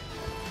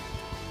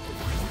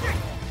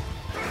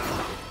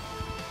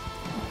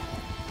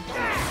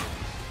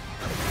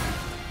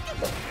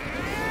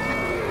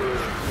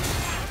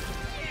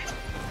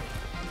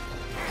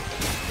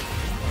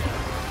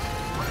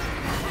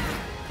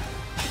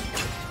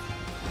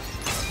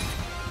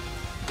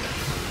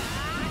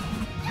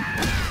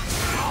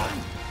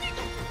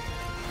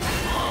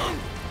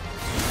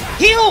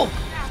 Heal!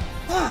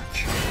 Fuck!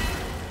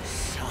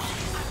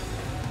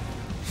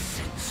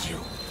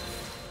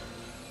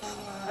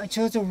 I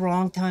chose the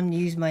wrong time to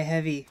use my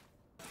heavy.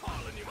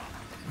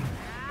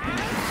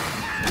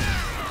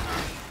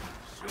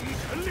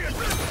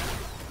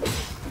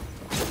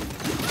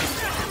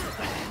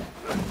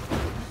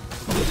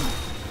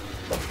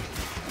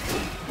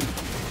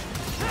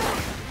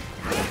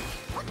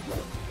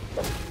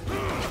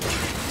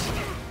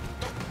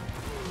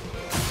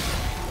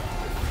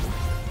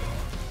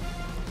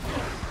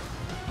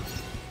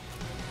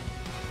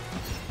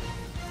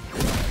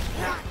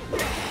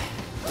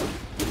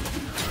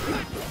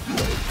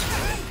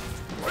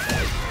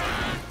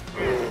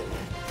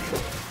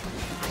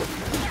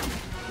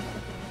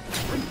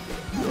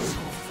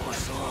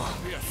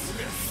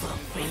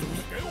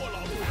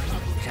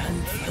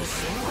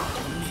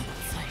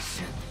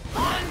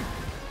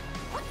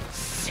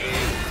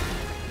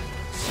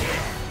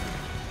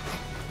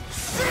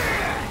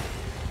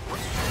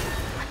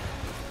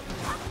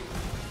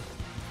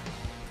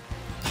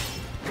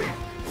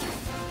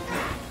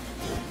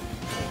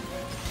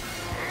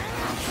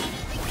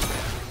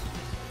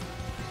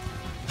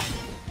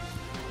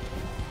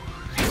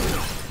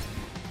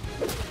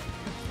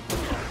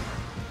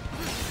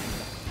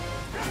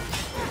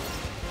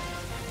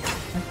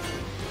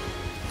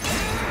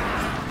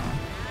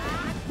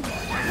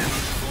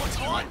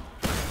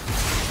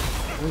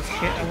 Oh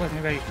shit, I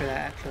wasn't ready for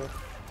that actually.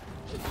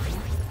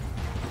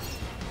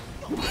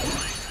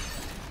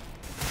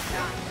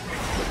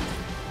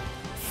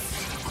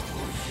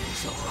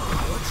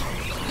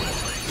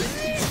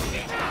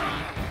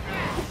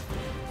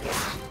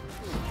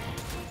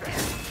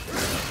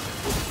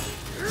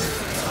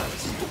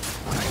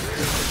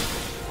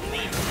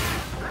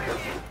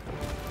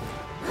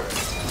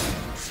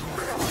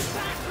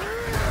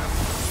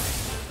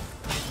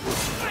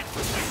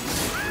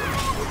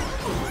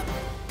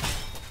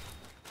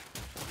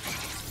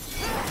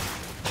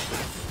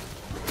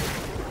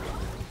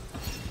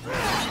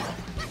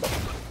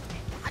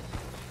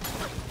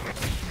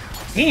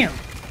 Damn!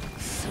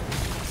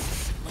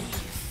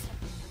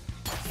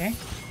 Okay.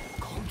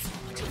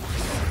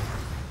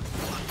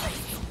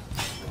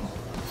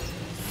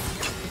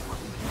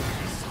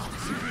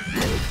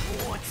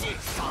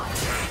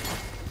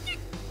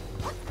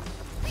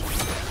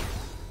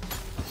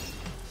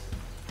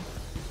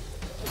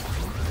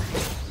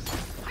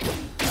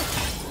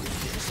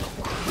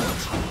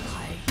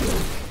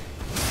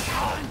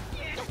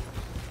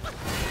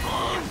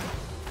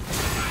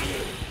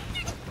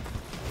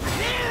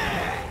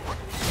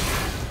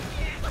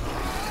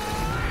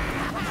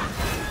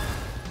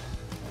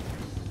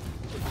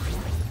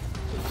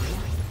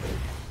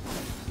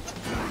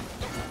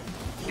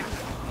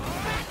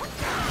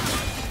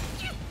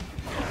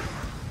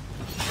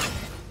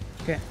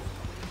 Okay.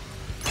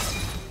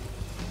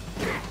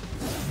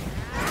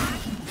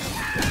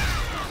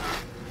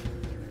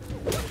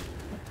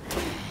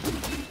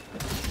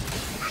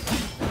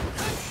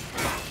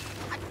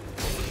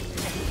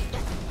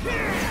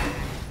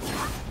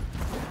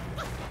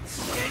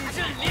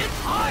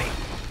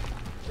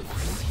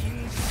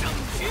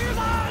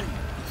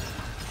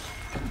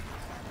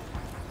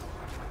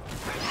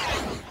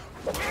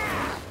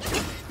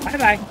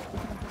 Bye-bye.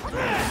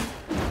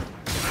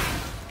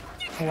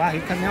 Oh wow, he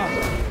cut me off.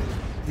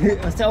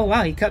 Oh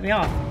wow, he cut me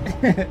off.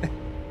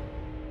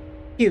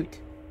 Cute.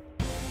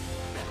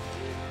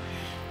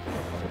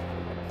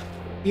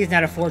 He's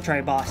not a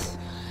 4-try boss.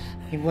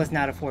 He was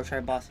not a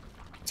 4-try boss.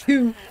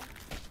 2.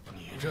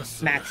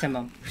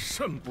 maximum.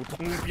 甚不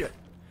通便。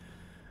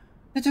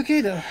 It's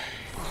okay though.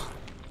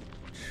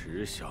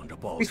 只想着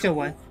报 We still 仇，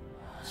 won.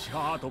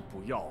 家都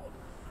不要了。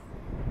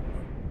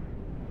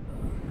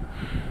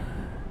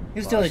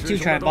 You're still a 把是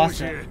什么 two-try 东 boss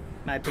西 in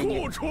my 吐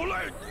opinion. 出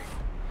来！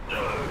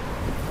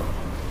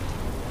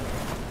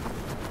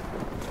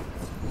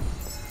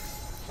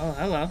 Oh,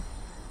 hello.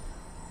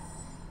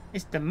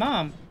 It's the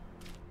mom.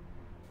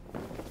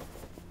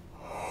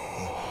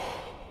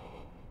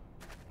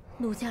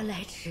 奴家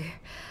来迟，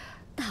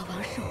大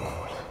王受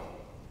苦了。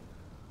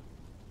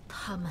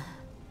他们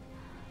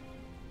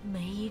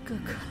没一个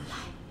肯来。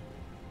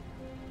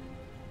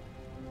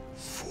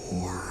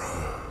夫人，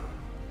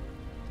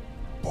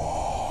罢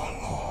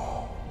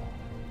了。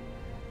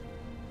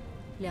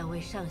两位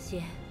上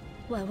仙，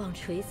万望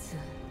垂死，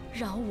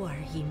饶我儿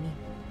一命。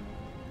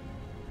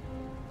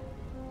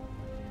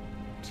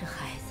这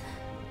孩子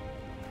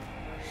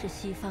是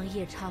西方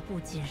夜叉部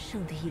仅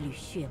剩的一缕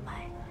血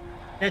脉。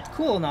 That's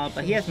cool and all,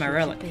 but he has my 身世之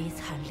relic. 悲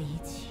惨离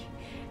奇，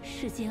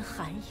世间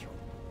罕有。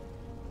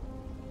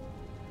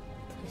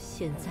他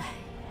现在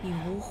已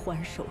无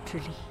还手之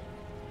力。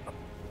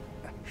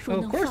若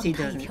Well, 能 of course 放 he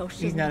他一 doesn't. 条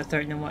He's 生 not a 路，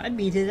 threat no more. I'd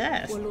beat his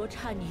ass. 我罗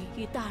刹女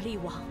与大力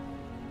王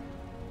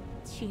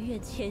情愿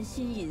潜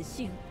心隐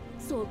性，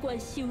做官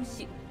修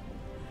行，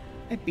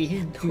 I'd beat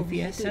his 同 goofy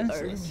一 ass 对儿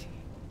senseless.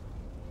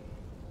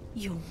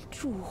 女永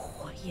驻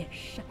火焰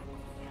山。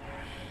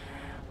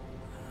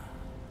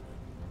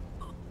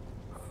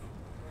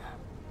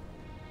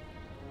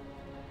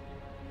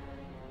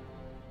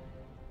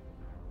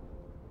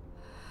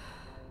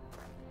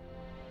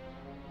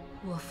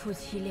 我夫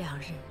妻两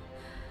人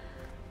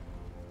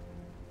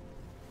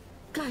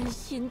甘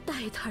心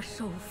代他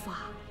受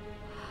罚。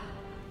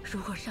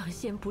如果上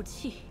仙不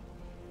弃，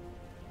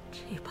这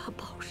把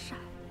宝扇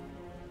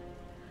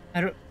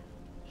I don't.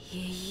 也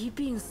一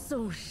并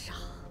送上。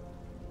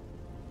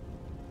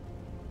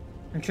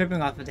 I'm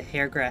tripping off of the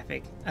hair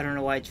graphic. I don't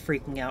know why it's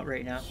freaking out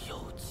right now.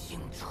 有情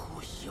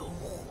处有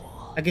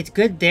火， Like it's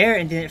good there,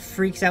 and then it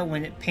freaks out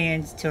when it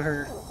pans to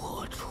her.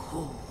 火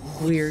处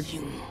Weird.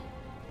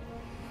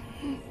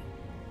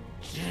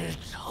 知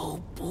仇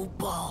不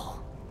报，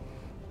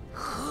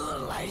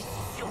何来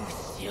修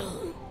行？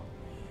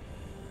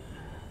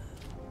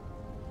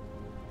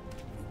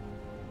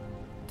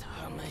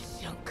他们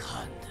想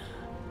看的，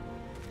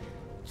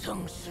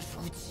正是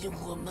如今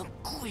我们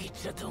跪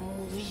着的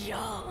模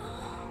样。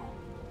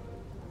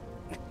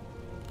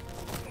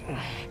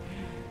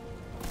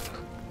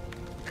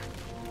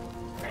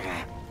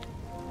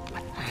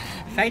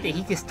 The fact that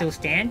he can still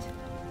stand,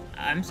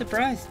 I'm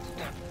surprised.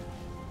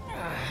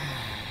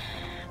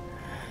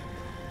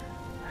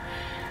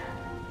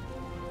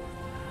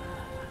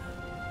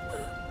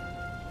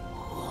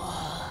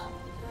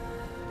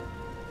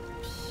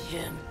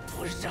 偏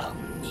不让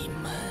你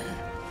们。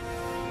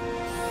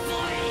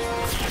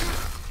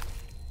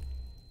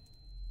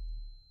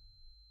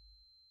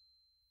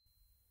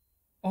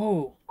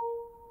 Oh.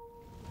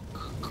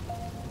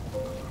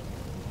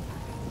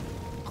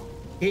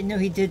 Didn't know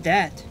he did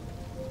that.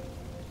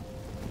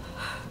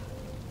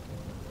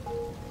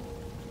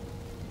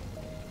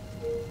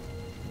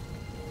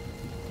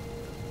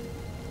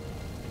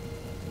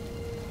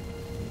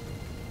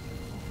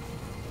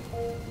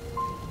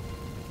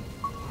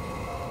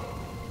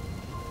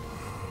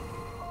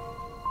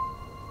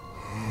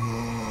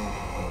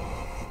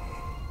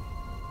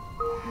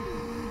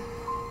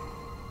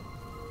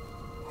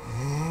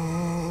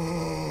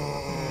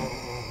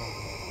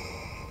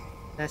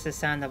 That's the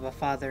sound of a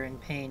father in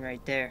pain right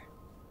there.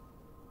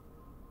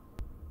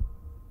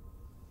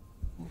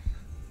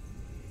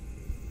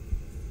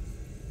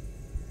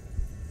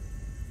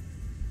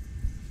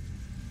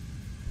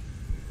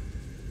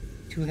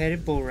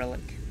 Two-headed bull relic.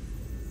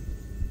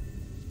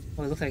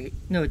 Oh, it looks like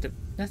no.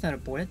 That's not a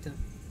bull. That's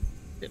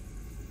the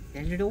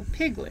standard old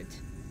piglet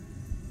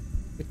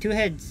with two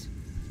heads.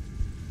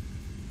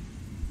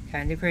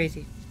 Kinda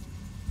crazy.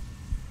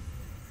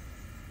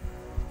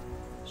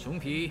 熊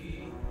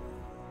皮，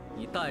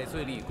你戴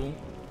罪立功，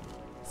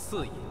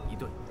赐饮一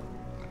顿。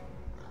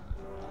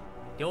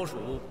雕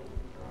鼠，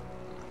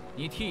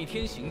你替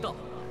天行道，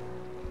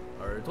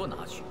耳朵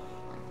拿去。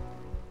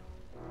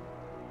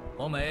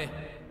黄梅，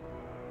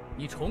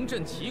你重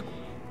振旗鼓，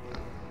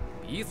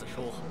鼻子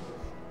收好。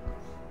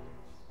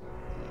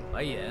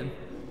白眼，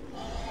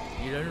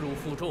你忍辱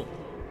负重，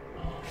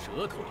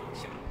舌头留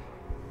下。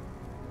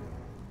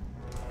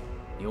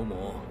牛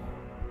魔，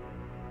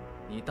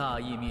你大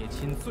义灭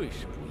亲，最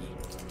是不义。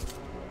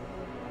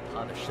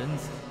他的身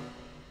子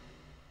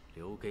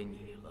留给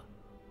你了。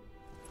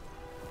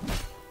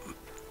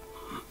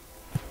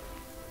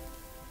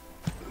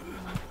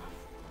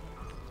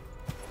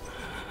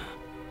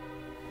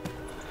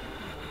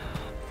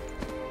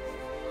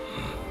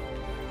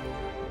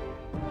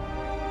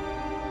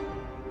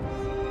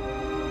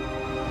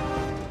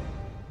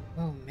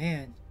 Oh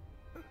man.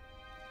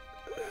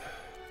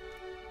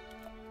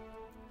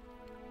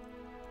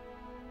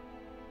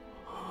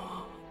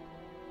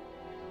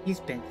 He's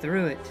been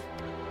through it.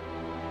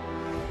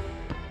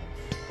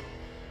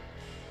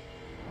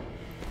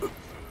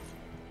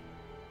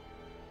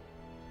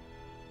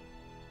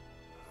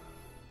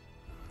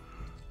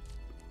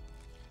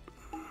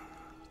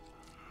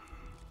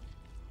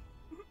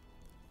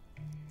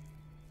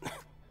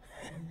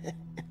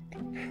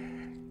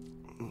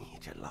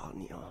 这老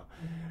牛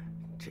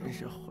真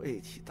是晦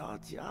气到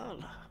家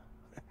了，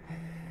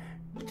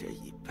这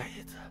一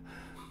辈子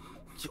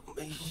就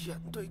没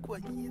选对过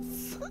一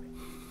次。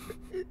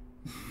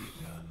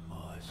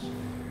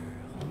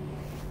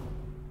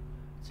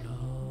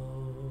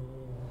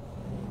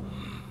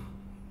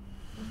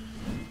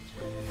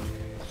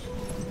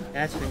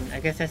That's when, I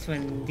guess that's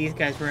when these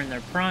guys were in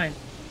their prime.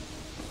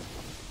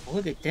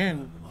 Look at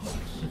them.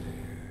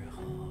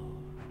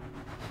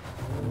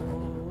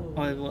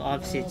 Oh, well,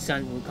 obviously it's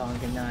Sun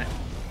Wukong and not,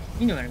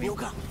 you know what I mean. 牛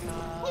哥，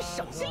你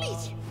省些力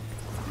气，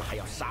怎么还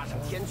要杀上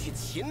天去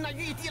擒那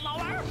玉帝老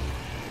儿？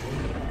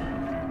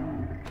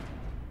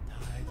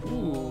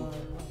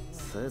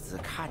此子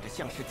看着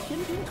像是天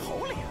兵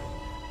头领。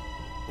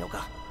牛哥，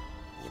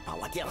你把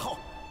我殿后，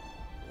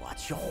我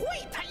去会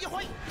他一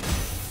回。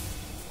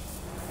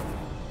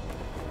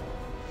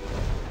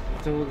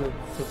 So the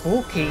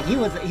Bull King, he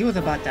was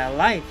about that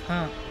life,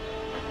 huh?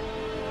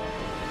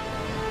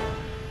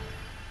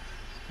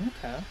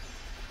 Okay.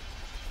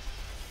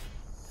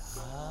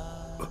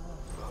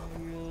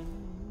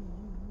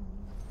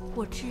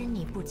 我知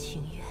你不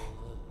情愿，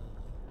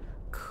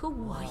可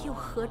我又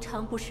何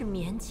尝不是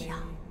勉强？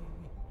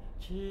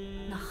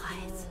那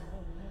孩子，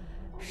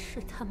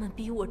是他们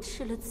逼我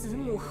吃了子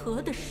母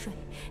河的水，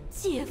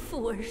借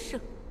腹而生。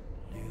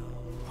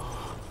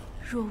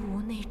若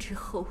无那只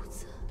猴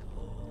子，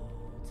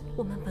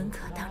我们本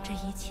可当这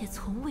一切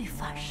从未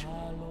发生。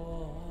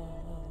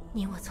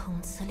你我从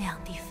此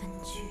两地分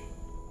居，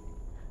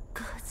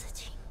各自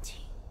清静。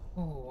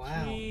Oh wow.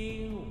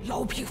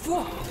 老匹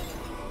夫，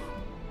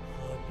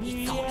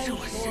你早知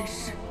我身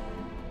世，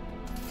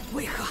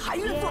为何还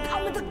愿做他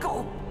们的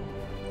狗？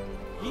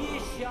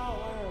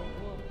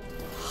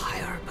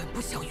孩儿本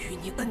不想与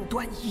你恩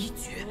断义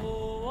绝，你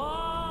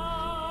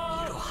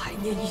若还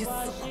念一丝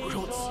骨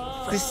肉情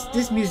分，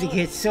 This music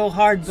hits so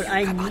hard, but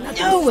I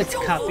know it's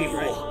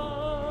copyright.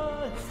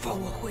 放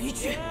我回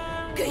去，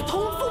给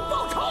同父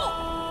报仇。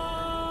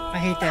 I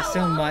hate that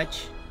so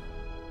much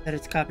that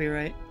it's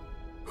copyright.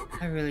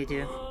 I really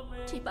do.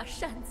 这把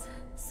扇子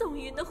送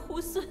与那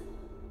猢狲，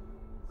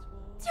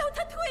叫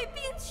他退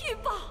兵去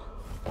吧。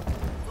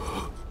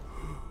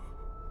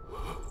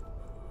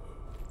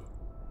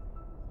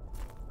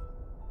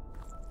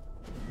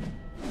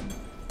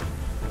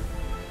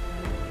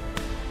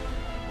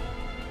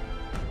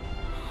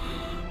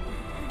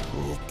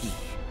你弟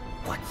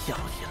我教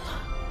训了，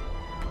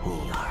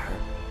你儿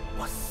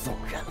我送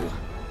人了。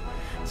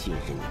今日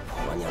你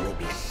婆娘那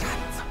柄扇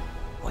子，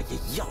我也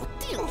要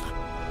定了。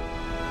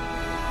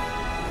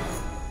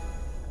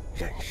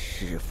任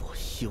师傅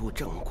修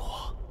正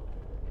过，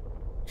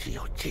只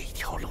有这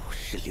条路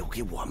是留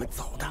给我们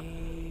走的。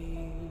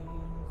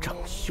长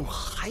兄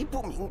还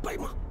不明白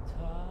吗？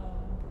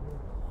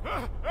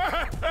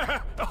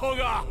猴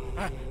哥，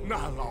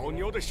那老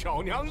牛的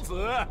小娘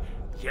子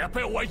也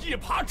被我一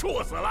耙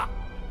处死了。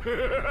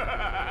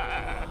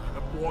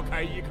拨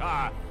开一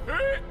看，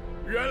哎，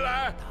原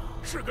来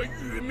是个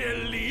玉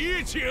面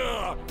离情。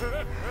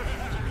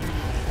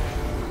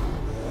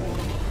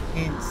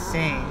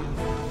Insane.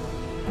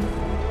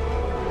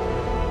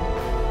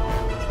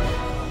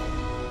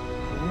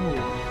 Ooh,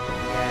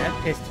 yeah, that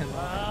pissed him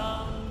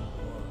off.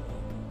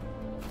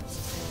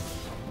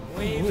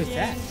 Who is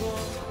that?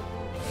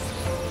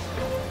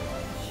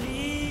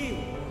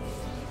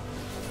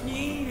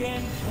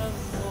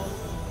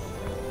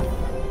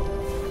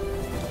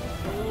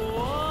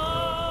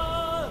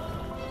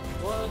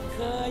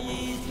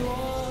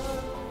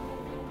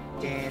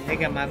 Damn, they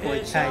got my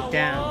boy tied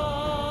down.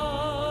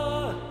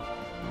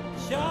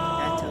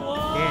 That's a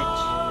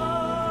bitch.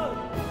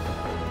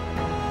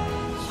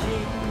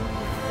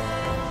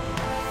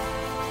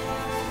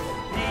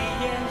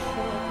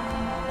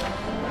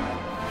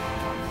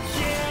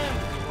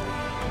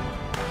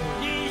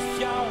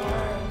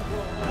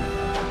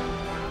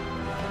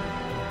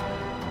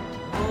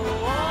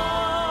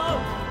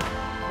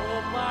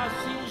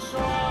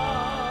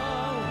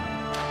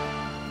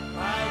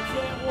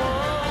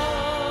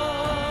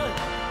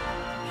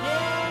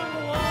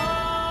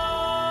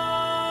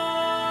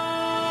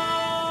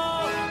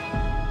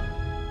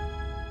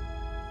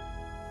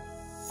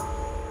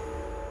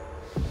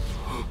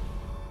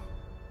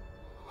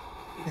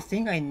 The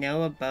thing I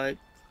know about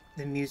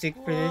the music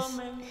for this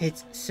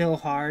hits so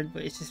hard,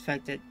 but it's just the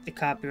fact that the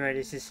copyright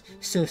is just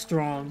so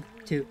strong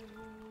too.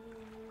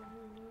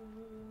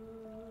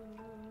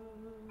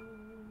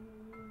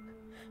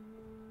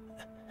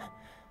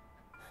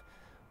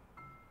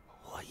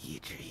 我一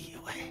直以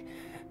为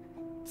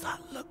攒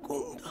了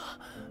功德，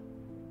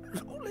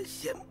入了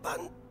仙班，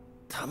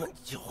他们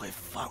就会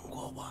放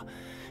过我，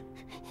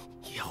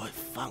也会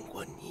放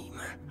过你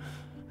们。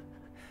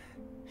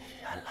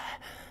原来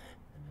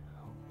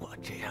我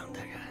这样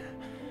的人，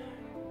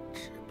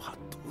只怕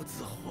独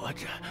自活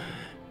着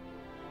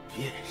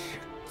便是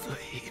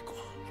罪过。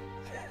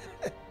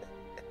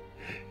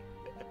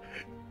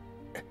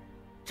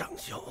长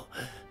兄，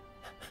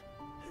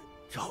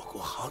照顾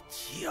好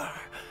妻儿。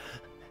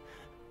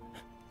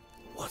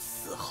我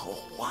死后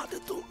画的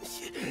东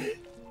西，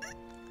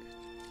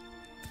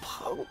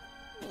旁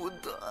不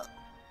得。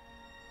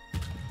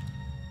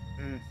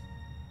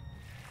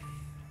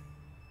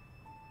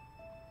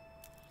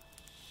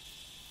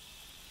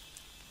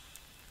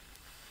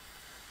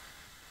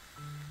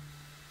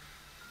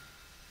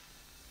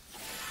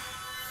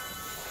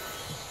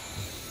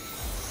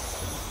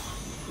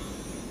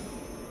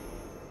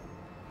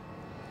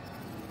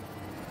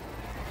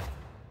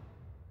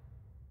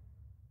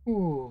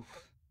Ooh.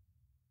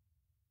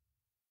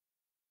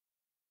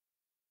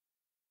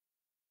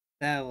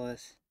 That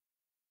was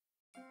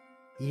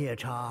夜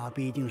叉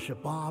毕竟是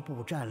8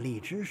部战力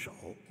之首，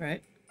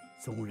 right.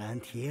 纵然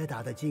铁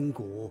打的筋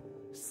骨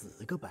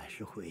死个百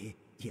十回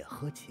也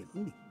合情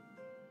理。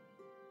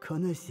可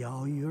那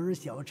小鱼儿、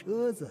小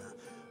车子，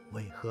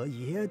为何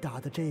也打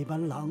得这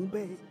般狼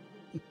狈？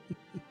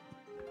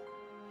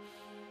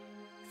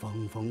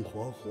风风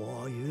火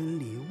火，云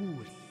里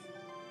雾里，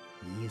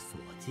你所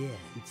见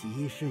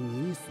即是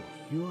你所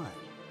愿。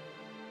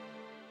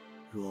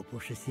若不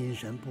是心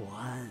神不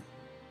安，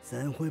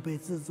怎会被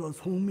自作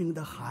聪明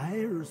的孩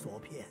儿所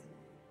骗？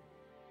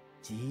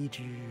急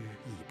之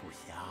亦不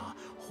暇，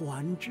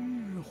缓之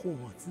或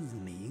自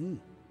明。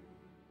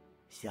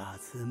下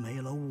次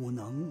没了悟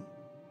能，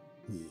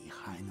你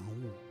还能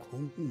悟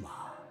空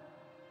吗？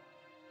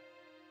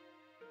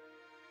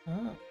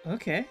 Oh,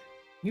 okay.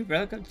 New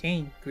relic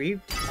obtained.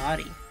 Grieved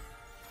body.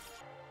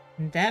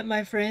 And that,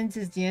 my friends,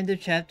 is the end of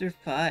chapter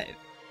 5.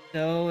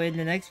 So in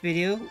the next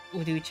video,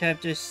 we'll do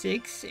chapter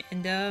 6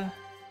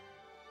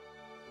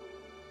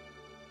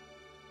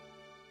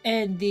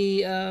 and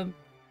the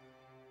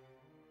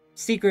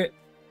secret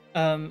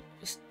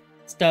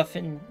stuff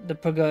in the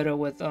pagoda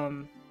with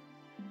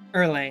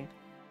Erlang.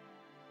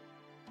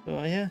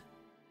 So yeah.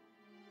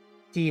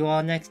 See you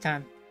all next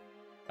time.